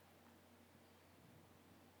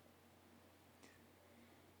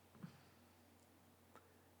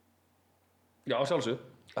 Já, sjálfsög.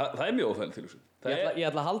 Það er mjög óþægileg tilhugsun. Ég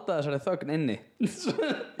ætla að halda þessari þögn inni.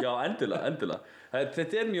 Já, endilega.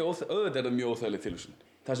 Þetta er mjög óþægileg tilhugsun.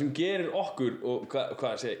 Það sem gerir okkur, og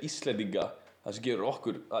hvað segja, Íslendinga, það sem gerir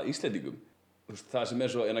okkur að Íslendingum, það sem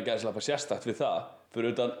er svo eina gæðslappa sérstakt við það,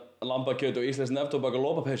 fyrir utan lambakjöt og íslenskt neftóbak og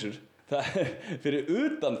lópapeysur, það er fyrir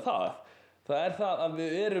utan það er það að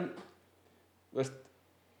við erum,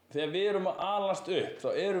 þegar við erum að alast upp, þá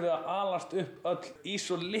erum við að alast upp öll í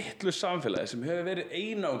svo litlu samfélagi sem hefur verið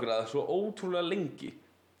einangrað svo ótrúlega lengi.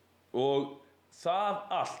 Og það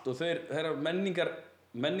allt og þeirra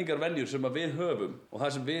menningarvenjur sem að við höfum og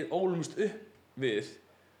það sem við ólumst upp við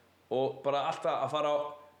og bara alltaf að fara á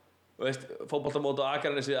fótboltamót og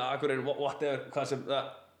Akranesi eða Akureyri, whatever, hvað sem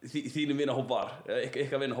þínum vinahóp var,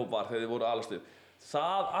 ykkar vinahóp var þegar þið voru alast upp.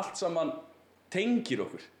 Það allt saman tengir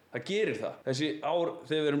okkur. Það gerir það. Þessi ár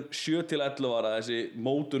þegar við erum 7 til 11 ára, þessi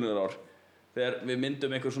mótunarár, þegar við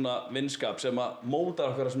myndum einhver svona vinskap sem að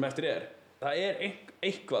mótar okkar sem eftir er. Það er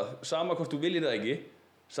eitthvað, sama hvort þú viljir það ekki,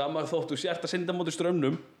 sama þótt þú sért að synda móti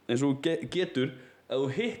straumnum eins og þú getur, ef þú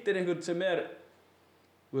hittir einhvern sem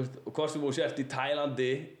hvort þú sért í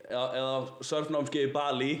Tælandi eða surfnámskeið í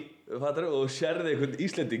Bali og þú sérði einhvern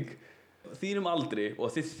Íslending þínum aldri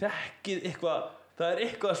og þið þekkið eitthvað, það er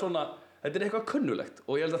eitthvað svona, þetta er eitthvað kunnulegt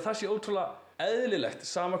og ég held að það sé ótrúlega eðlilegt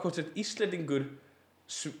sama hvort sért Íslendingur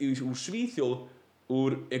úr Svíþjóð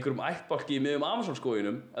úr einhverjum ættbálki í miðjum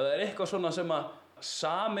Amazonskóginum, ef það er eitthvað svona sem að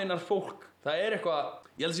sameinar fólk, það er eitthvað,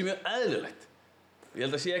 ég held að sé mjög eðlilegt. Ég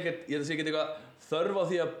held að sé ekkert eitthvað þörf á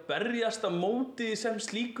því að berjast á móti sem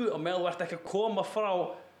slíku og meðan þú ert ekki að koma frá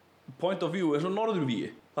point of view eins og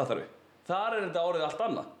norðurvíi, það þar er þetta orðið allt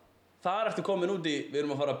annað. Þar ertu komin út í, við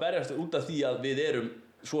erum að fara að berjast út af því að við erum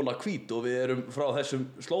svona hvít og við erum frá þessum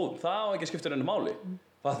slóðum. Það á ekki að skipta henni máli,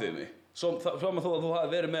 fattuðu mig. Svo með þó að þú hafi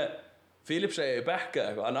verið með Filipsey Bekka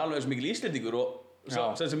eitthvað, hann er alveg eins mikil Íslendingur og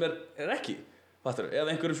sem er ekki, fattuðu.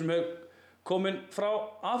 Eða einhverjum sem hefur komin frá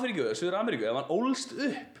Afríku eða Suður Ameríku, ef hann ólst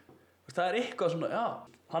upp, það er eitthvað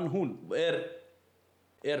svona, hún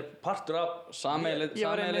er partur af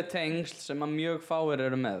sameiginleg tengsl sem að mjög fáir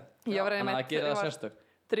eru með. Þannig að gera það sérstök.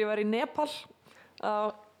 Þegar ég var í Nepal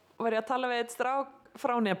var ég að tala við eitt strák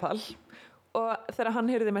frá Nepal og þegar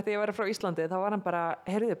hann heyrði mig þegar ég var frá Íslandi þá var hann bara,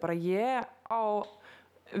 heyrði bara ég á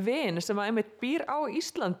vin sem að einmitt býr á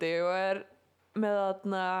Íslandi og er með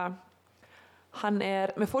hann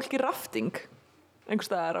er með fólk í rafting einhvers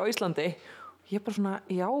staðar á Íslandi og ég bara svona,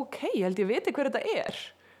 já ok, ég held ég viti hver þetta er.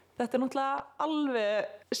 Þetta er náttúrulega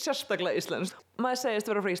alveg sérstaklega íslenskt. Maður segist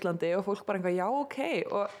vera frá Íslandi og fólk bara eitthvað, já ok,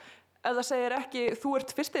 og ef það segir ekki, þú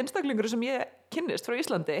ert fyrsti einstaklingur sem ég kynnist frá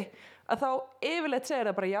Íslandi, að þá yfirleitt segir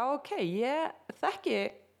það bara, já ok, ég þekki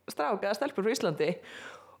strák eða stelpur frá Íslandi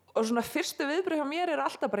og svona fyrstu viðbrögð hjá mér er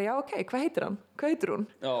alltaf bara, já ok, hvað heitir hann? Hvað heitir hún?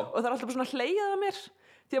 Já. Og það er alltaf bara svona hlegið að mér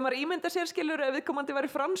því að maður ímyndar sér skilur ef viðkomandi væri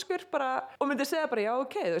franskur bara, og myndi segja bara, já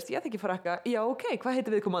ok, þú veist, ég þekki frakka, já ok, hvað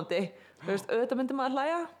heitir viðkomandi? Þú veist, auðvitað myndi maður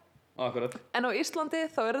hlæja. Akkurat. En á Íslandi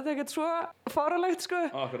þá er þetta ekkert svo fáránlegt sko.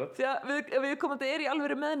 Akkurat. Því að viðkomandi er í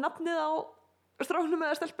alvöru með nafnið á stráknum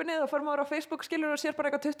eða stelpunni, þá fær maður á Facebook skilur og sér bara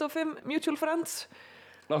eitthvað 25 mutual friends.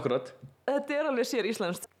 Akkurat. Þetta er alveg sér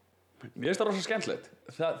íslenskt. Mér finnst það rosa skemmtilegt.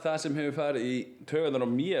 Það sem hefur farið í taugarnar á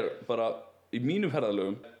mér bara í mínum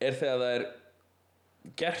ferðalögum er þegar það er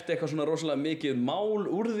gert eitthvað svona rosalega mikið mál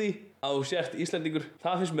úr því að þú sért Íslendingur.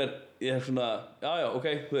 Það finnst mér, ég er svona, já, ok,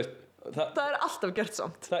 þú veist. Það er alltaf gert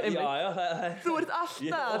samt. Þú ert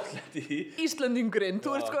alltaf Íslendingurinn.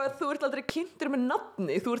 Þú ert aldrei kynntur með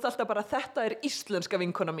nafni. Þú ert alltaf bara, þetta er íslenska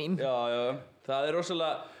vinkona mín. Já, það er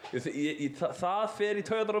rosalega það fer í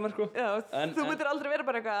taugarnar á mér sko. Já, þú myndir aldrei vera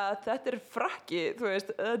bara eitthvað, þetta er frakki, þú veist,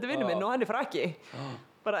 þetta er vinur minn og hann er frakki.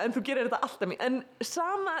 Bara, en þú gerir þetta alltaf mín. En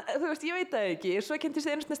sama, þú veist, ég veit það ekki. Svo kynntist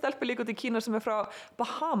ég einu stelpu líka út í Kína sem er frá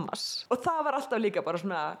Bahamas og það var alltaf líka bara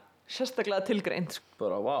svona sérstaklega tilgreint.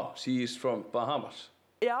 Bara, wow, she is from Bahamas.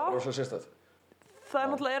 Já. Það er svo sérstakt. Það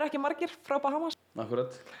er náttúrulega ekki margir frá Bahamas.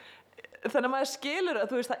 Akkurat. Þannig að maður skilur að,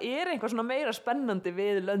 þú veist, það er einhvað svona meira spennandi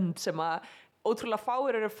við lönd sem að ótrúlega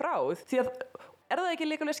fáir eru frá. Því að er það ekki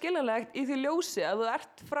líka skiljanlegt í því ljósi að þú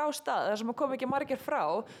ert frá stað þar sem að koma ekki margir frá,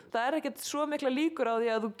 það er ekkert svo mikla líkur á því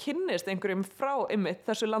að þú kynnist einhverjum frá einmitt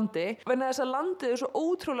þessu landi, vegna þess að landið er svo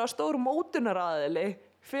ótrúlega stór mótunaraðili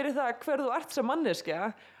fyrir það hver þú ert sem manneskja,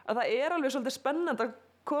 að það er alveg svolítið spennandi að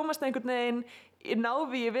komast einhvern veginn í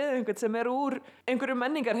návíi við einhvern sem er úr einhverju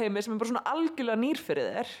menningarheimi sem er bara svona algjörlega nýr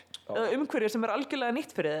fyrir þér eða umhverju sem er algjörlega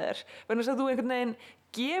nýtt fyrir þér, vegna þess að þú einhvern veginn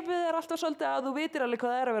gefið þér alltaf svolítið að þú vitir alveg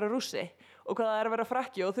hvað það er að vera Rússi og hvað það er að vera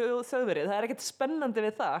frakki og þjóðverið, það er ekkert spennandi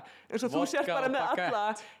við það eins og þú sért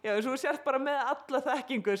bara með alla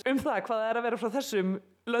þekkingu það hvað það er að vera frá þessum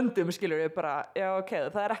löndum, skilur við bara, já ok,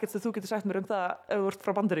 það er ekkert sem þú getur sagt mér það ef þú ert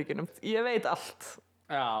frá Bandaríkjunum, ég veit allt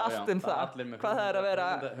það, hvað það er að vera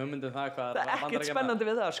það er ekkert spennandi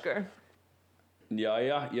við það sko.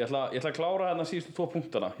 Jæja, ég ætla að klára hérna síðustu 2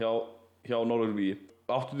 punktana hjá Norðurvíi.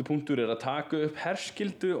 8. punktur er að taka upp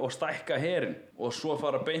herskyldu og stækka herinn og svo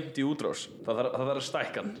fara beint í útrás. Það þarf að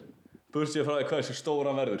stækka hann. Burtséð frá því hvað þessi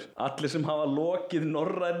stóran verður. Allir sem hafa lokið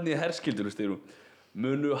norrænni herskyldu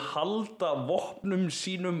munu halda vopnum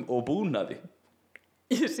sínum og búnaði.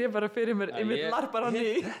 Ég sé bara fyrir mér einmitt larparar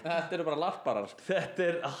ný. Þetta eru bara larparar. Þetta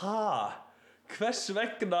er, hvers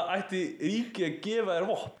vegna ætti ríkið að gefa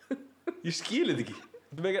þér vopn? Ég skil þetta ekki.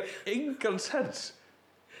 Þetta meikar engan sens.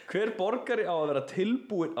 Hver borgari á að vera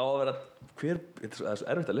tilbúinn það er svo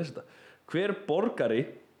erfitt að lesa þetta. Hver borgari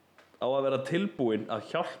á að vera tilbúinn að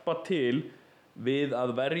hjálpa til við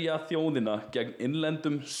að verja þjóðina gegn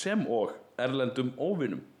innlendum sem og erlendum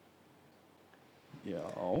óvinum? Já.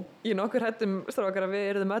 Ég nokkur hættum strákar að við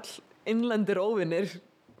erum öll innlendir óvinir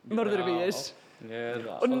Norðurvíis.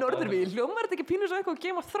 Og Norðurvík, hljómar þetta ekki pínu svo eitthvað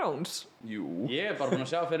Game of Thrones? Jú. Ég bara búin að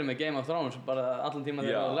sjá fyrir mig Game of Thrones bara allan tíma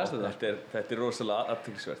þegar ég var að lesa þetta. Þetta rosalega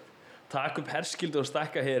athyglisvert. Taka upp herskildu og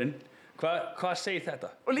stækka herinn. Hvað segir þetta?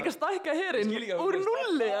 Og líka stækka herinn úr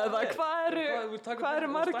nulli eða hvað eru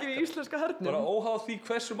margir í íslenska hernum? Bara óháð því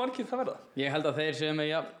hversu margir það verða. Ég held að þeir séu með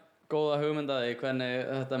góða hugmyndaði hvernig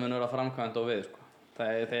þetta mun vera framkvæmt og við sko.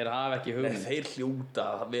 Þeir hafa ekki hugmynd. Nei, þeir hljóta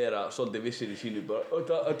að vera svolítið vissir í sínu bara,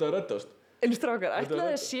 þetta reddast. En strákar, ætla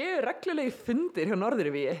það séu reglulegi fundir hjá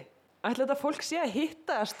Norðurvíi? Ætla þetta fólk sé að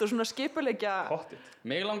hittast og svona skipuleggja...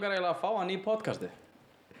 Mig langar eiginlega að fá hann í podcasti.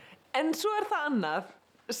 En svo það annað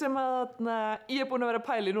sem að ég búin að vera að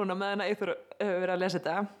pæli núna meðan að Eyþór hefur verið að lesa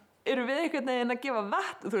þetta. Eru við einhvern veginn að gefa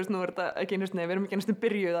vatn? Þú veist, nú þetta ekki einu sinni, við erum ekki einu sinni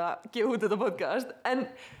byrjuð að gefa út þetta podcast.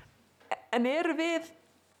 En eru við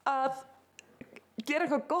að gera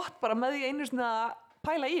eitthvað gott bara með því einu sinni að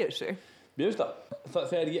pæla í þessu? Mér finnst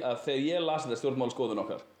þegar ég las þetta stjórnmálaskoðun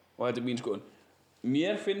okkar og þetta mín skoðun,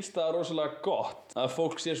 mér finnst það rosalega gott að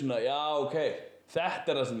fólk sé svona, já, ok,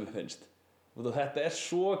 þetta það sem mér finnst. Þetta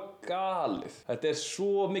svo galið, þetta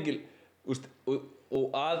svo mikil, og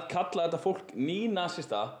að kalla þetta fólk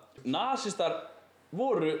nasistar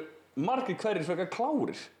voru margir hverjir frekar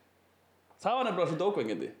klárir. Það var nefnilega svolítið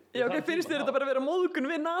ókvængandi. Já, ok, finnst þér þetta bara að vera móðgun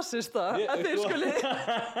við nasista? Að þeir skuli...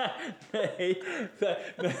 Nei,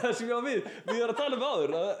 það sem ég var við varum að tala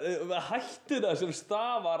áður, að hættuna sem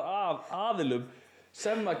stafar af aðilum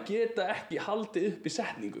sem að geta ekki haldið upp í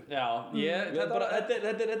setningu. Já,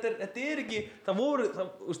 þetta ekki,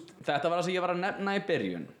 Þetta var það sem ég var að nefna í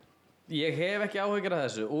byrjun. Ég hef ekki áhyggjur af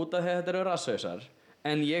þessu út af því að þetta eru rasshausar.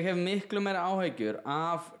 En ég hef miklu meira áhyggjur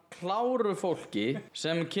af kláru fólki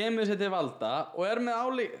sem kemur sér til valda og með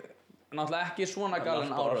náttúrulega ekki svona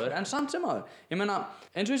galinn áraður, en samt sem áður. Ég meina,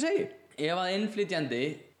 eins og ég segi, ef að innflytjandi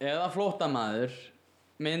eða flóttamaður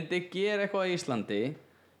myndi gera eitthvað í Íslandi,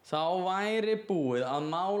 þá væri búið að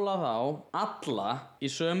mála þá alla í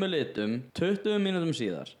sömu litum 20 mínútum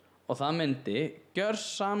síðar. Og það myndi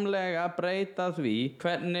gjörsamlega breyta því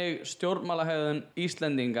hvernig stjórnmálahegðun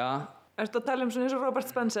Íslendinga. Ertu að tala svona eins og Robert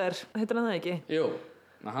Spencer, heitir hann það ekki? Jú,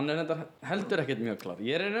 hann heldur ekkert mjög klár.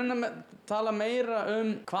 Ég er að tala meira hvað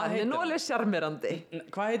heitir hann. Hann er nú alveg sjarmerandi.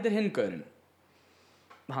 Hvað heitir hinn gaurinn?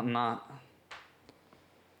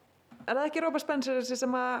 Er það ekki Robert Spencer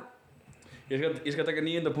sem að... Ég skal taka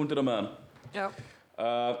 9. punktur á meðan. Já.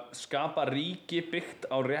 Skapa ríki byggt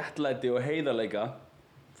á réttlæti og heiðarleika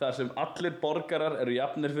þar sem allir borgarar eru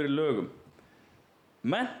jafnir fyrir lögum.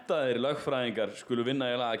 Menntaðir lögfræðingar skulu vinna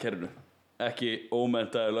í lagakerfinu, ekki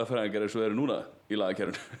ómenntaðir lögfræðingar eins og eru núna í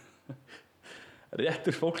lagakerfinu.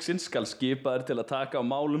 Réttur fólksins skal skipaður til að taka á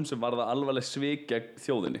málum sem varða alvarleg svik gegn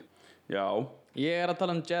þjóðinni. Já. Ég er að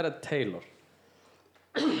tala Jared Taylor.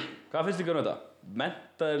 Hvað finnst ykkur þetta?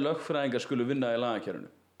 Menntaðir lögfræðingar skulu vinna í lagakerfinu.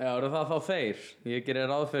 Já, eru það þá þeir? Ég gerir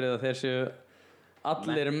ráð fyrir að þeir séu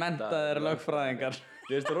allir menntaðir lögfræðingar.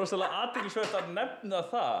 Ég finnst það rosalega athyglisvert að nefna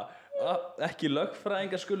það að ekki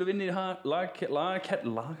lögfræðingar skulu vinna í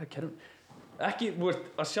lagakerfinu. Ekki,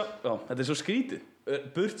 að sjá, þetta svo skrítið.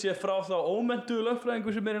 Burt sér frá þá ómenntuðu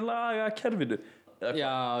lögfræðingu sem í lagakerfinu.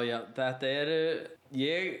 Já, þetta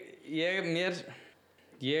ég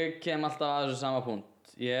kem alltaf að þessu sama punkt.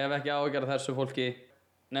 Ég hef ekki áhyggjur af þessu fólki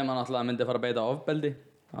nema náttúrulega myndi fara að beita ofbeldi.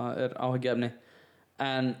 Það áhyggjuefni.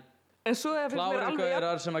 En klárir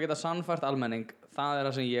gaurar sem að geta sannfært almenning, það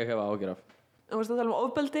það sem ég hef áhyggjur af. Þú veist að tala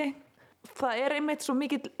ofbeldi. Það einmitt svo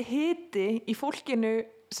mikill hiti í fólkinu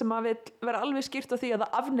sem að vill vera alveg skýrt á því að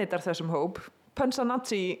það afneitar þessum hóp. Pönsa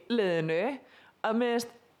nazi-liðinu að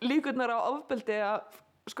minnst líkurnar á ofbeldi að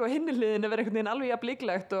hinni liðinu vera einhvern veginn alveg jafn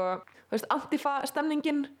líklegt og þú veist,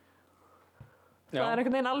 antifa-stemningin. Það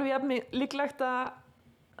einhvern veginn alveg jafn líklegt að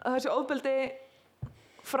þessi ofbeldi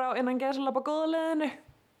frá innan gæsalappa góða liðinu.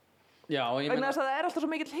 Já, ég meina þess að það alltaf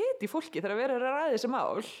svo mikill hiti í fólki þegar verið að ræða þessi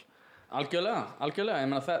mál. Algjörlega.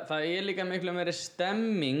 Ég meina það líka miklu meiri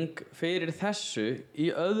stemming fyrir þessu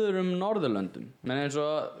í öðrum Norðurlöndum. Men eins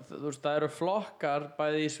og þú veist, það eru flokkar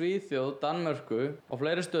bæði í Svíþjóð, Danmörku og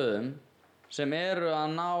fleiri stöðum sem eru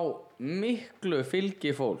að ná miklu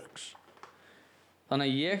fylgi fólks. Þannig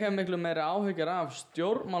að ég hef miklu meiri áhyggjur af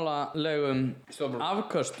stjórnmálalegum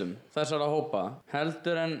afköstum þessara hópa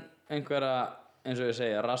heldur en einhverja, eins og ég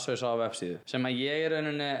segja, rasshaus á vefsíðu sem að ég í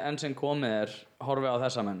rauninni enn sem komið horfi á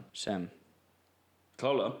þessa menn sem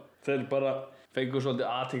klálega. Þeir bara fengu svolítið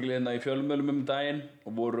athygli hérna í fjölmiðlum daginn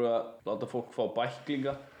og voru að láta fólk fá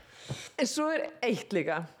bæklinga. En svo eitt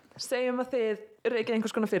líka. Segjum að þið reykið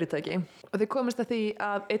einhvers konar fyrirtæki og þið komist að því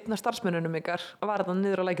að einn af starfsmönnunum ykkar var þarna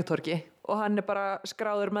niður á Lækjartorgi og hann bara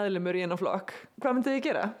skráður meðlimur í hennar flokk. Hvað myndið þið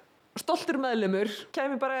gera? Stoltur meðlimur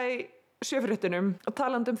kæmi bara í sjöfréttunum og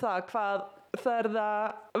talandi það hvað það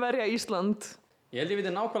að verja Ísland. Ég held ég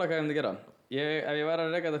viti nákvæmlega hvað ég myndi gera. Ef ég væri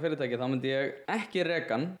að reka þetta fyrirtæki þá myndi ég ekki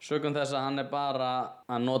reka hann sökum þess að hann bara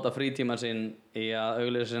að nota frítíma sinn í að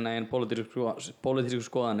auglýsa sína eigin pólitísku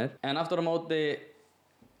skoðanir. En aftur á móti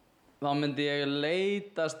þá myndi ég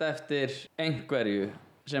leitast eftir einhverju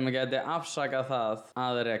sem gæti afsakað það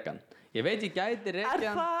að reka hann. Ég veit ég gæti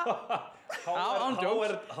reka hann.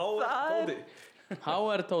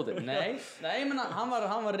 HR Tóti. Nei, ég meina hann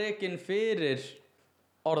var rekinn fyrir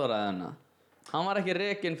orðaræðina. Hann var ekki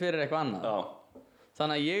rekinn fyrir eitthvað annað. Já.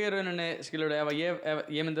 Þannig að ég rauninni, skilur ef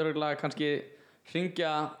ég myndi örugglega kannski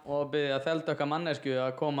hringja og biðja þeldökka mannesku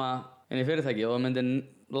að koma inn í fyrirtæki og myndi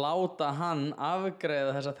láta hann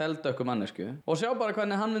afgreiða þessa þeldökku mannesku og sjá bara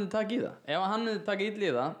hvernig hann myndi taka í það. Ef hann myndi taka illa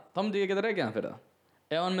í það, þá myndi ég geta rekið hann fyrir það.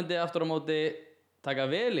 Ef hann myndi aftur á móti taka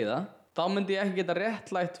vel í það, þá myndi ég ekki geta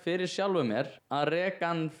réttlætt fyrir sjálfu mér að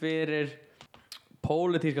reka hann fyrir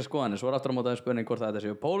pólitíska skoðanir. Svo aftur á móti að spurning hvort þetta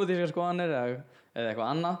séu pólitíska skoðanir eða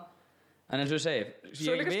eitthvað annað. En eins og ég segi,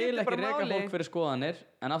 ég vil ekki reka fólk fyrir skoðanir,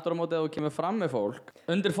 en aftur á móti að þú kemur fram með fólk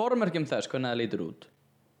undir formerkjum þess hvernig það lítur út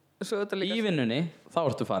í vinnunni, þá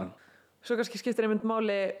ertu farin. Svo kannski skiptir einmitt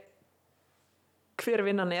máli hver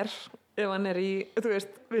vinnan ef hann í, þú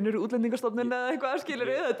veist, vinnur í Útlendingastofnun eða eitthvað, skilur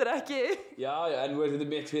við, þetta ekki Já, en þú veist, þetta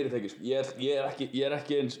mitt fyrirtæki, ég er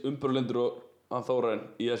ekki eins umburlendur og hann Þórarinn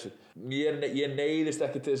í þessu. Ég neyðist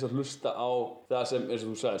ekki til þess að hlusta á það sem, eins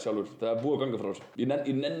og þú sagði sjálfur, það er búið að ganga frá þessu. Ég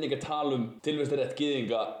nenni ekki að tala tilvistarrétt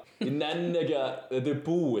gyðinga, ég nenni ekki að þetta er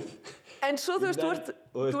búið. En svo þú veist,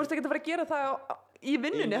 þú ert ekki að fara að gera það í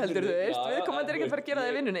vinnunni heldur, þú veist, viðkomandi ekki að fara að gera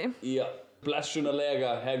það í vinnunni. Já, blessunarlega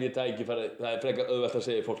hef ég tækifæri, það er frekar auðvelt að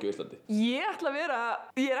segja fólki í Íslandi. Ég ætla að vera,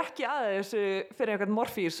 ég er ekki að þessu fyrir einhvern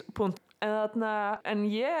morfíspunkt, en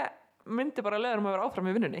ég myndi bara leiður að vera áfram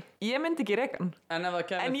í vinnunni. Ég myndi ekki reka hann.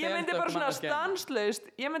 En ég myndi bara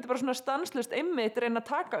svona stanslaust einmitt reyna að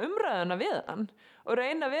taka umræðuna við hann og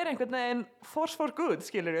reyna að vera einhvern veginn force for good,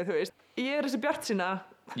 skilur þú veist. Ég er þessi bjartsýna.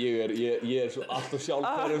 Ég er svo alltof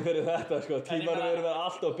sjálfbærum fyrir þetta, sko. Tímar verður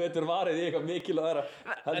alltof betur varið í eitthvað mikilvægara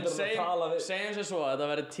heldur en að tala við. Segjum sér svo að þetta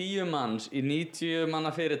væri 10 manns í 90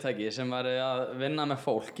 manna fyrirtæki sem væri að vinna með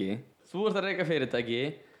fólki. Þú ert að reka fyrirtæki.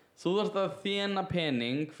 Þú þarft að þéna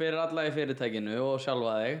pening fyrir alla í fyrirtækinu og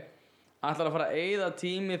sjálfa þig. Ætlar að fara að eyða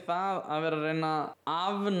tími í það að vera að reyna að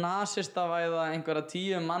afnasistavæða einhverja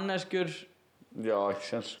 10 manneskjur. Já, ekki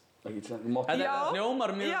sens. Þetta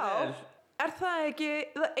hljómar mjög vel. Er það ekki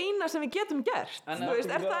það eina sem við getum gert? Þú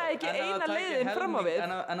veist, er það ekki eina leiðin fram á við?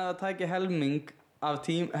 En að það tæki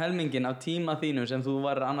helmingin af tíma þínum sem þú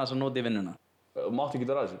værir annars að nota í vinnuna. Þú mátt ekki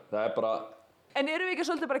gera þessu. Það er bara... En erum við ekki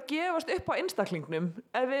svolítið bara að gefast upp á einstaklingnum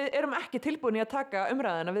ef við erum ekki tilbúin í að taka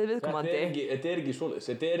umræðina við viðkomandi? Þetta er ekki svoleiðis.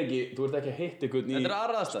 Þetta er ekki, þú ert ekki að hitta einhvern í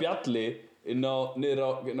spjalli niður á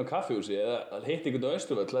kaffihúsi eða að hitta einhvern á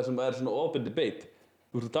Austurvöll þar sem er svona open debate.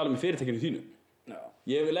 Þú ert að tala með fyrirtækinu þínu. Já.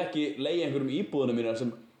 Ég vil ekki leigja einhverjum íbúðuna mína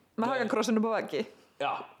sem... Með hagakrossunum á veggi.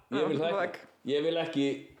 Já, ég vil það ekki. Ég vil ekki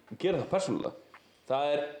gera það persónulega.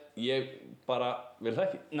 Það er, ég bara vil það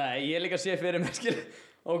ekki. Nei, ég líka sé fyrir mér, skil.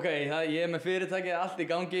 Ok, ég er með fyrirtækið, allt í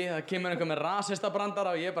gangi, það kemur einhver með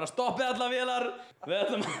rasistabrandara og ég bara stoppið alla vélar, við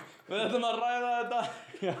ætlum að ræða þetta.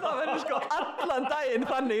 Það verður sko allan daginn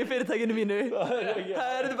þannig í fyrirtækinu mínu. Það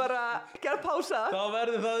verður bara, gerð pása. Þá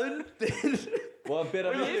verður það undir. Og að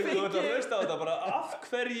byrja með því, þú ert að hlusta á þetta bara, af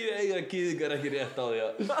hverju eiga gyðingar ekki rétt á því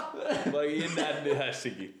að ég nenni þess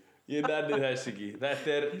ekki. Ég nenni þess ekki.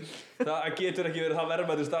 Það getur ekki verið það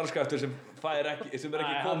verðmætur starfskraftur sem er ekki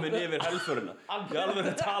komin yfir helfurina. Ég alveg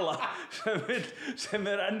að tala sem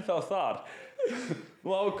er ennþá þar.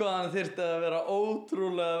 Og ákvaðan þyrfti að vera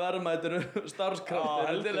ótrúlega verðmætur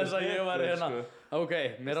starfskraftur til þess að ég var hérna. Ok,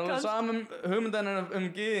 mér er alveg saman hugmyndanir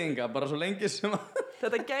gyðinga, bara svo lengi sem að...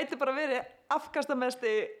 Þetta gæti bara verið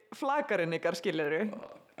afkastamesti flakarinn ykkar, skilurðu.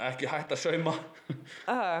 Ekki hægt að sauma.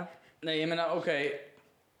 Nei, ég meina, ok...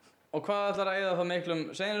 Og hvað ætlar að eyða þá miklum,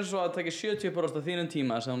 segjum svo að það taki 70% af þínum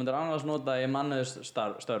tíma sem þú myndir annars nota í mannaðs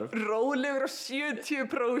störf. Rólegur á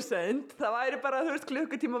 70%, það væri bara, þú veist,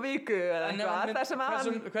 klukkutíma á viku eða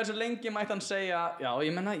eitthvað. Hversu lengi mætti hann segja, já,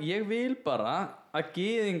 ég menna, ég vil bara að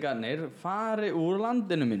gyðingarnir fari úr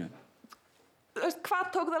landinu mínu. Þú veist, hvað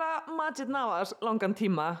tók það að Maajid Nawaz langan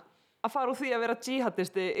tíma að fara úr því að vera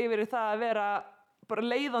jihadisti yfir í það að vera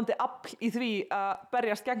bara leiðandi afl í því að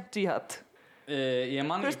berjast gegn jihad? Ég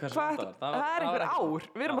man ekki hversu það er einhver ár,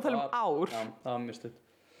 við erum að tala um ár. Já, það var mjög stutt.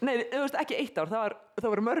 Nei, þú veist, ekki 1 ár, það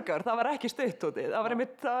voru mörg ár, það var ekki stutt, Tóti.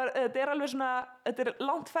 Þetta er alveg svona, þetta er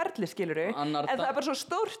langt ferli, skilurðu. En það er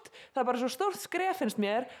bara svo stórt skref, finnst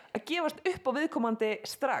mér, að gefast upp á viðkomandi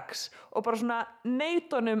strax og bara svona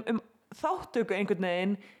neita honum þáttöku einhvern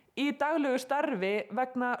veginn í daglegu starfi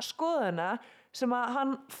vegna skoðana sem að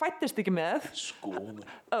hann fæddist ekki með.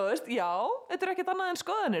 Skoðanir. Þú veist, já, þetta er ekkert annað en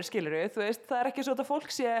skoðanir, skilurðu, þú veist, það er ekki svo að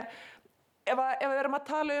fólk sé, ef við erum að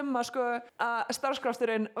tala að sko, að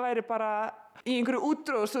starfskrafturinn væri bara í einhverju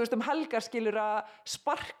útrús, þú veist, helgar skilur að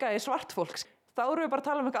sparka í svart fólks, þá erum við bara að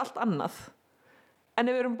tala eitthvað allt annað. En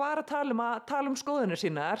ef við erum bara að tala skoðanir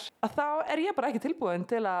sínar, að þá er ég bara ekki tilbúin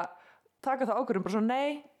til að taka það ákvörðun, bara svona,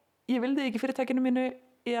 nei, ég vildi ekki fyrirtækinu mínu,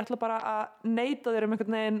 ég ætla bara að neita þér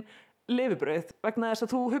einhvern veginn lifibrauð vegna þess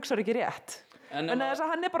að þú hugsar ekki rétt. En þess að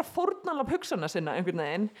hann er bara fórnarlamb hugsana sinna einhvern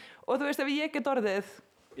veginn og þú veist ef ég get orðið.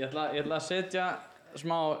 Ég ætla að setja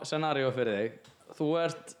smá scenaríu fyrir þig. Þú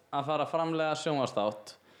ert að fara að framleiða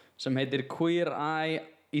sjónvarpsþátt sem heitir Queer Eye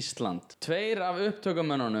Ísland. 2 af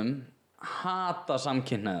upptökumönnunum hata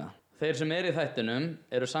samkynhneigða. Þeir sem eru í þættinum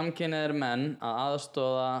eru samkynhneigðir menn að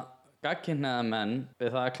aðstoða gagnkynhneigða menn við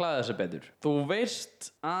það að klæða sig betur. Þú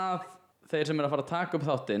veist að þeir sem eru að fara að taka upp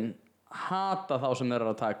þáttinn hata þá sem eru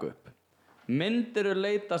að taka upp. Myndirðu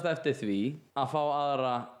leitast eftir því að fá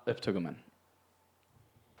aðra upptökumenn?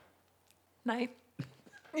 Nei,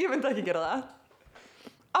 ég myndi ekki gera það.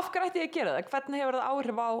 Af hverju ætti ég að gera það? Hvernig hefur það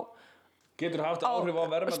áhrif á... Getur haft áhrif á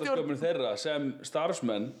verðmætasköpun þeirra sem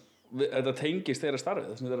starfsmenn, þetta tengist þeirra starfið,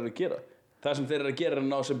 það sem þeir eru að gera. Það sem þeir eru að gera er að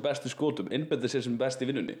ná sem bestu skotum, innbenda sér sem best í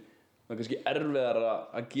vinnunni. Það er kannski erfiðar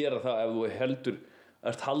að gera það ef þú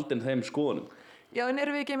ert haldinn þeim skoðunum. Já, en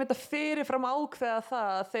erum við ekki einmitt að fyrirfram ákveða það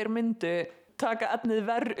að þeir myndu taka efnið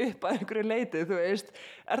verð upp að einhverju leiti, þú veist.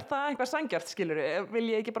 Er það eitthvað sanngjarnt, skilurðu? Vil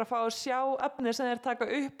ég ekki bara fá að sjá efnið sem þeir taka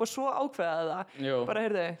upp og svo ákveða það? Jú. Bara,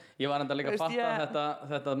 heyrðu. Ég var enda líka að fatta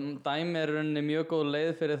þetta dæmi er rauninni mjög góð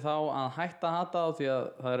leið fyrir þá að hætta að hata á því að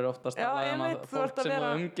það eru oftast að fólk sem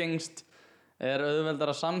umgengst er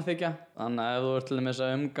auðveldara að samþykja. Þannig að ef þú ert til dæmis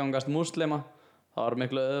að umgangast múslima, þá er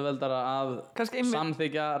miklu auðveldara að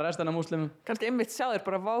samþykja restina múslimum. Kannski einmitt sjá þér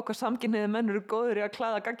bara vá hvað samkynhneigðir menn eru góður í að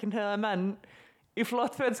klæða gagnkynhneigða menn í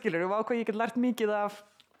flott fötskilur og vá hvað ég get lært mikið af.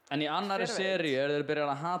 En í annarri seríu eru þeir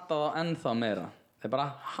byrjað að hata þá ennþá meira. Þeir bara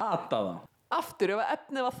hata þá. Aftur, ef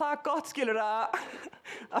efnið var það gott skilur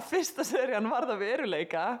að fyrsta serían var það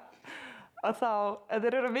veruleika, að þá, ef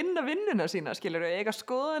þeir eru að vinna vinnuna sína skilur, eiga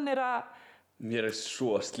skoðanir að... Mér er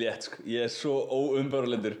svo slétt, sko. Ég er svo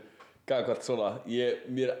óumbörlendur. Gagvart svona,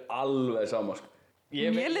 mér er alveg sama, sko.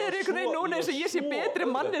 Mér liður einhvern veginn núna eins og ég sé betri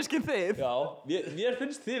manneski en þið. Já, mér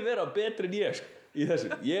finnst þið vera betri en ég, sko, í þessu.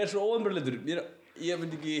 Ég er svo óumbörlendur. Ég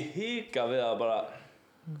myndi ekki hika við að bara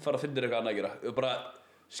fara að finna eitthvað annað að gera. Ég bara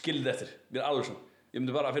skildi eftir. Mér er alveg svona. Ég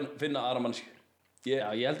myndi bara að finna aðra mannski.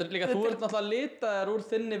 Já, ég heldur líka að þú ert náttúrulega að lita þér úr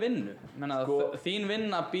þinni vinnu. Sko, þín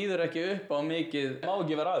vinna býður ekki upp á mikið. Má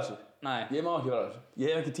ekki vera að þessu. Nei. Ég má ekki vera að þessu. Ég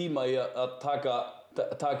hef ekki tíma í að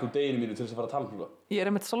taka úr deginu mínu til þess að fara að tala um það. Ég er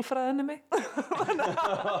einmitt sálfræðinni mig. Það er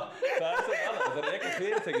svo annað. Það er eitthvað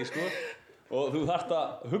fyrirtæki, sko. Og þú þarft að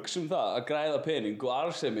hugsa það að græða pening og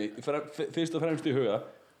arðsemi fyrst og fremst í huga.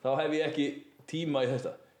 Þá hef ég ekki tíma í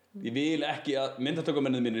þetta. Ég vil ekki að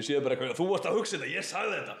myndatökumennið mínir séu bara eitthvað, þú varst að hugsa þetta, ég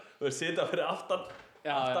sagði þetta. Þú veist, sitja fyrir aftan.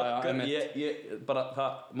 Ég bara, það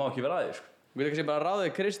má ekki vera að því, sko. Við kannski bara ráðið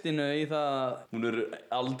Kristínu í það. Hún er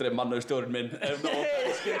aldrei mannauðstjórinn minn. Það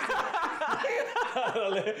er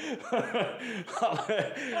alveg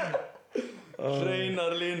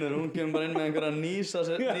hreinar línur. Hún kemur bara inn með einhverja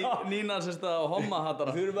nínasista og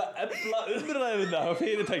hommahatara. Við erum að efla umræðina á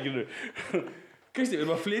fyrirtækinu. Kristi, við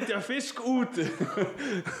erum að flytja fisk út.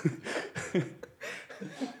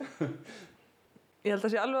 Ég held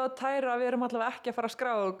að sé alveg að tæra að við erum allavega ekki að fara að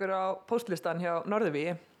skrá okkur á póstlistan hjá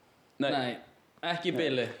Norðurvíi. Nei, ekki í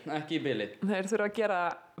bili, ekki í bili. Þeir þurfa að gera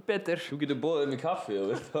betur. Þú getur boðið mér kaffi og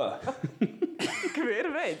veist það. Hver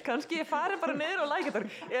veit, kannski ég fari bara niður á Lækjartorg.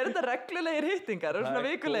 Er þetta reglulegir hittingar og svona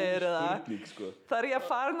vikulegir eða? Spurning, sko. Það er ég að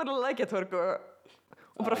fara niður á Lækjartorg og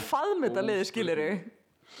bara faðma þetta liði, skilurðu.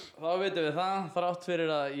 Þá veitum við það, þrátt fyrir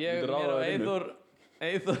að mér og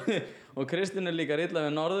Eyþór og Kristín er líka illa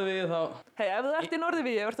við Norðurvíi þá... Hei, ef þú ert í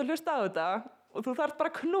Norðurvíi og ert að hlusta á þetta og þú þarft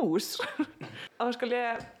bara knús, þá skal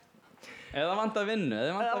ég... Eða vantar vinnu,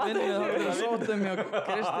 þá er það sótum hjá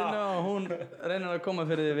Kristínu og hún reynir að koma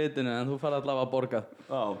fyrir því vitinu en þú fara allavega að borga.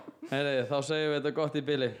 Heyri, þá segjum við þetta gott í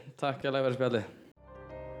bili. Takk fyrir spjallið.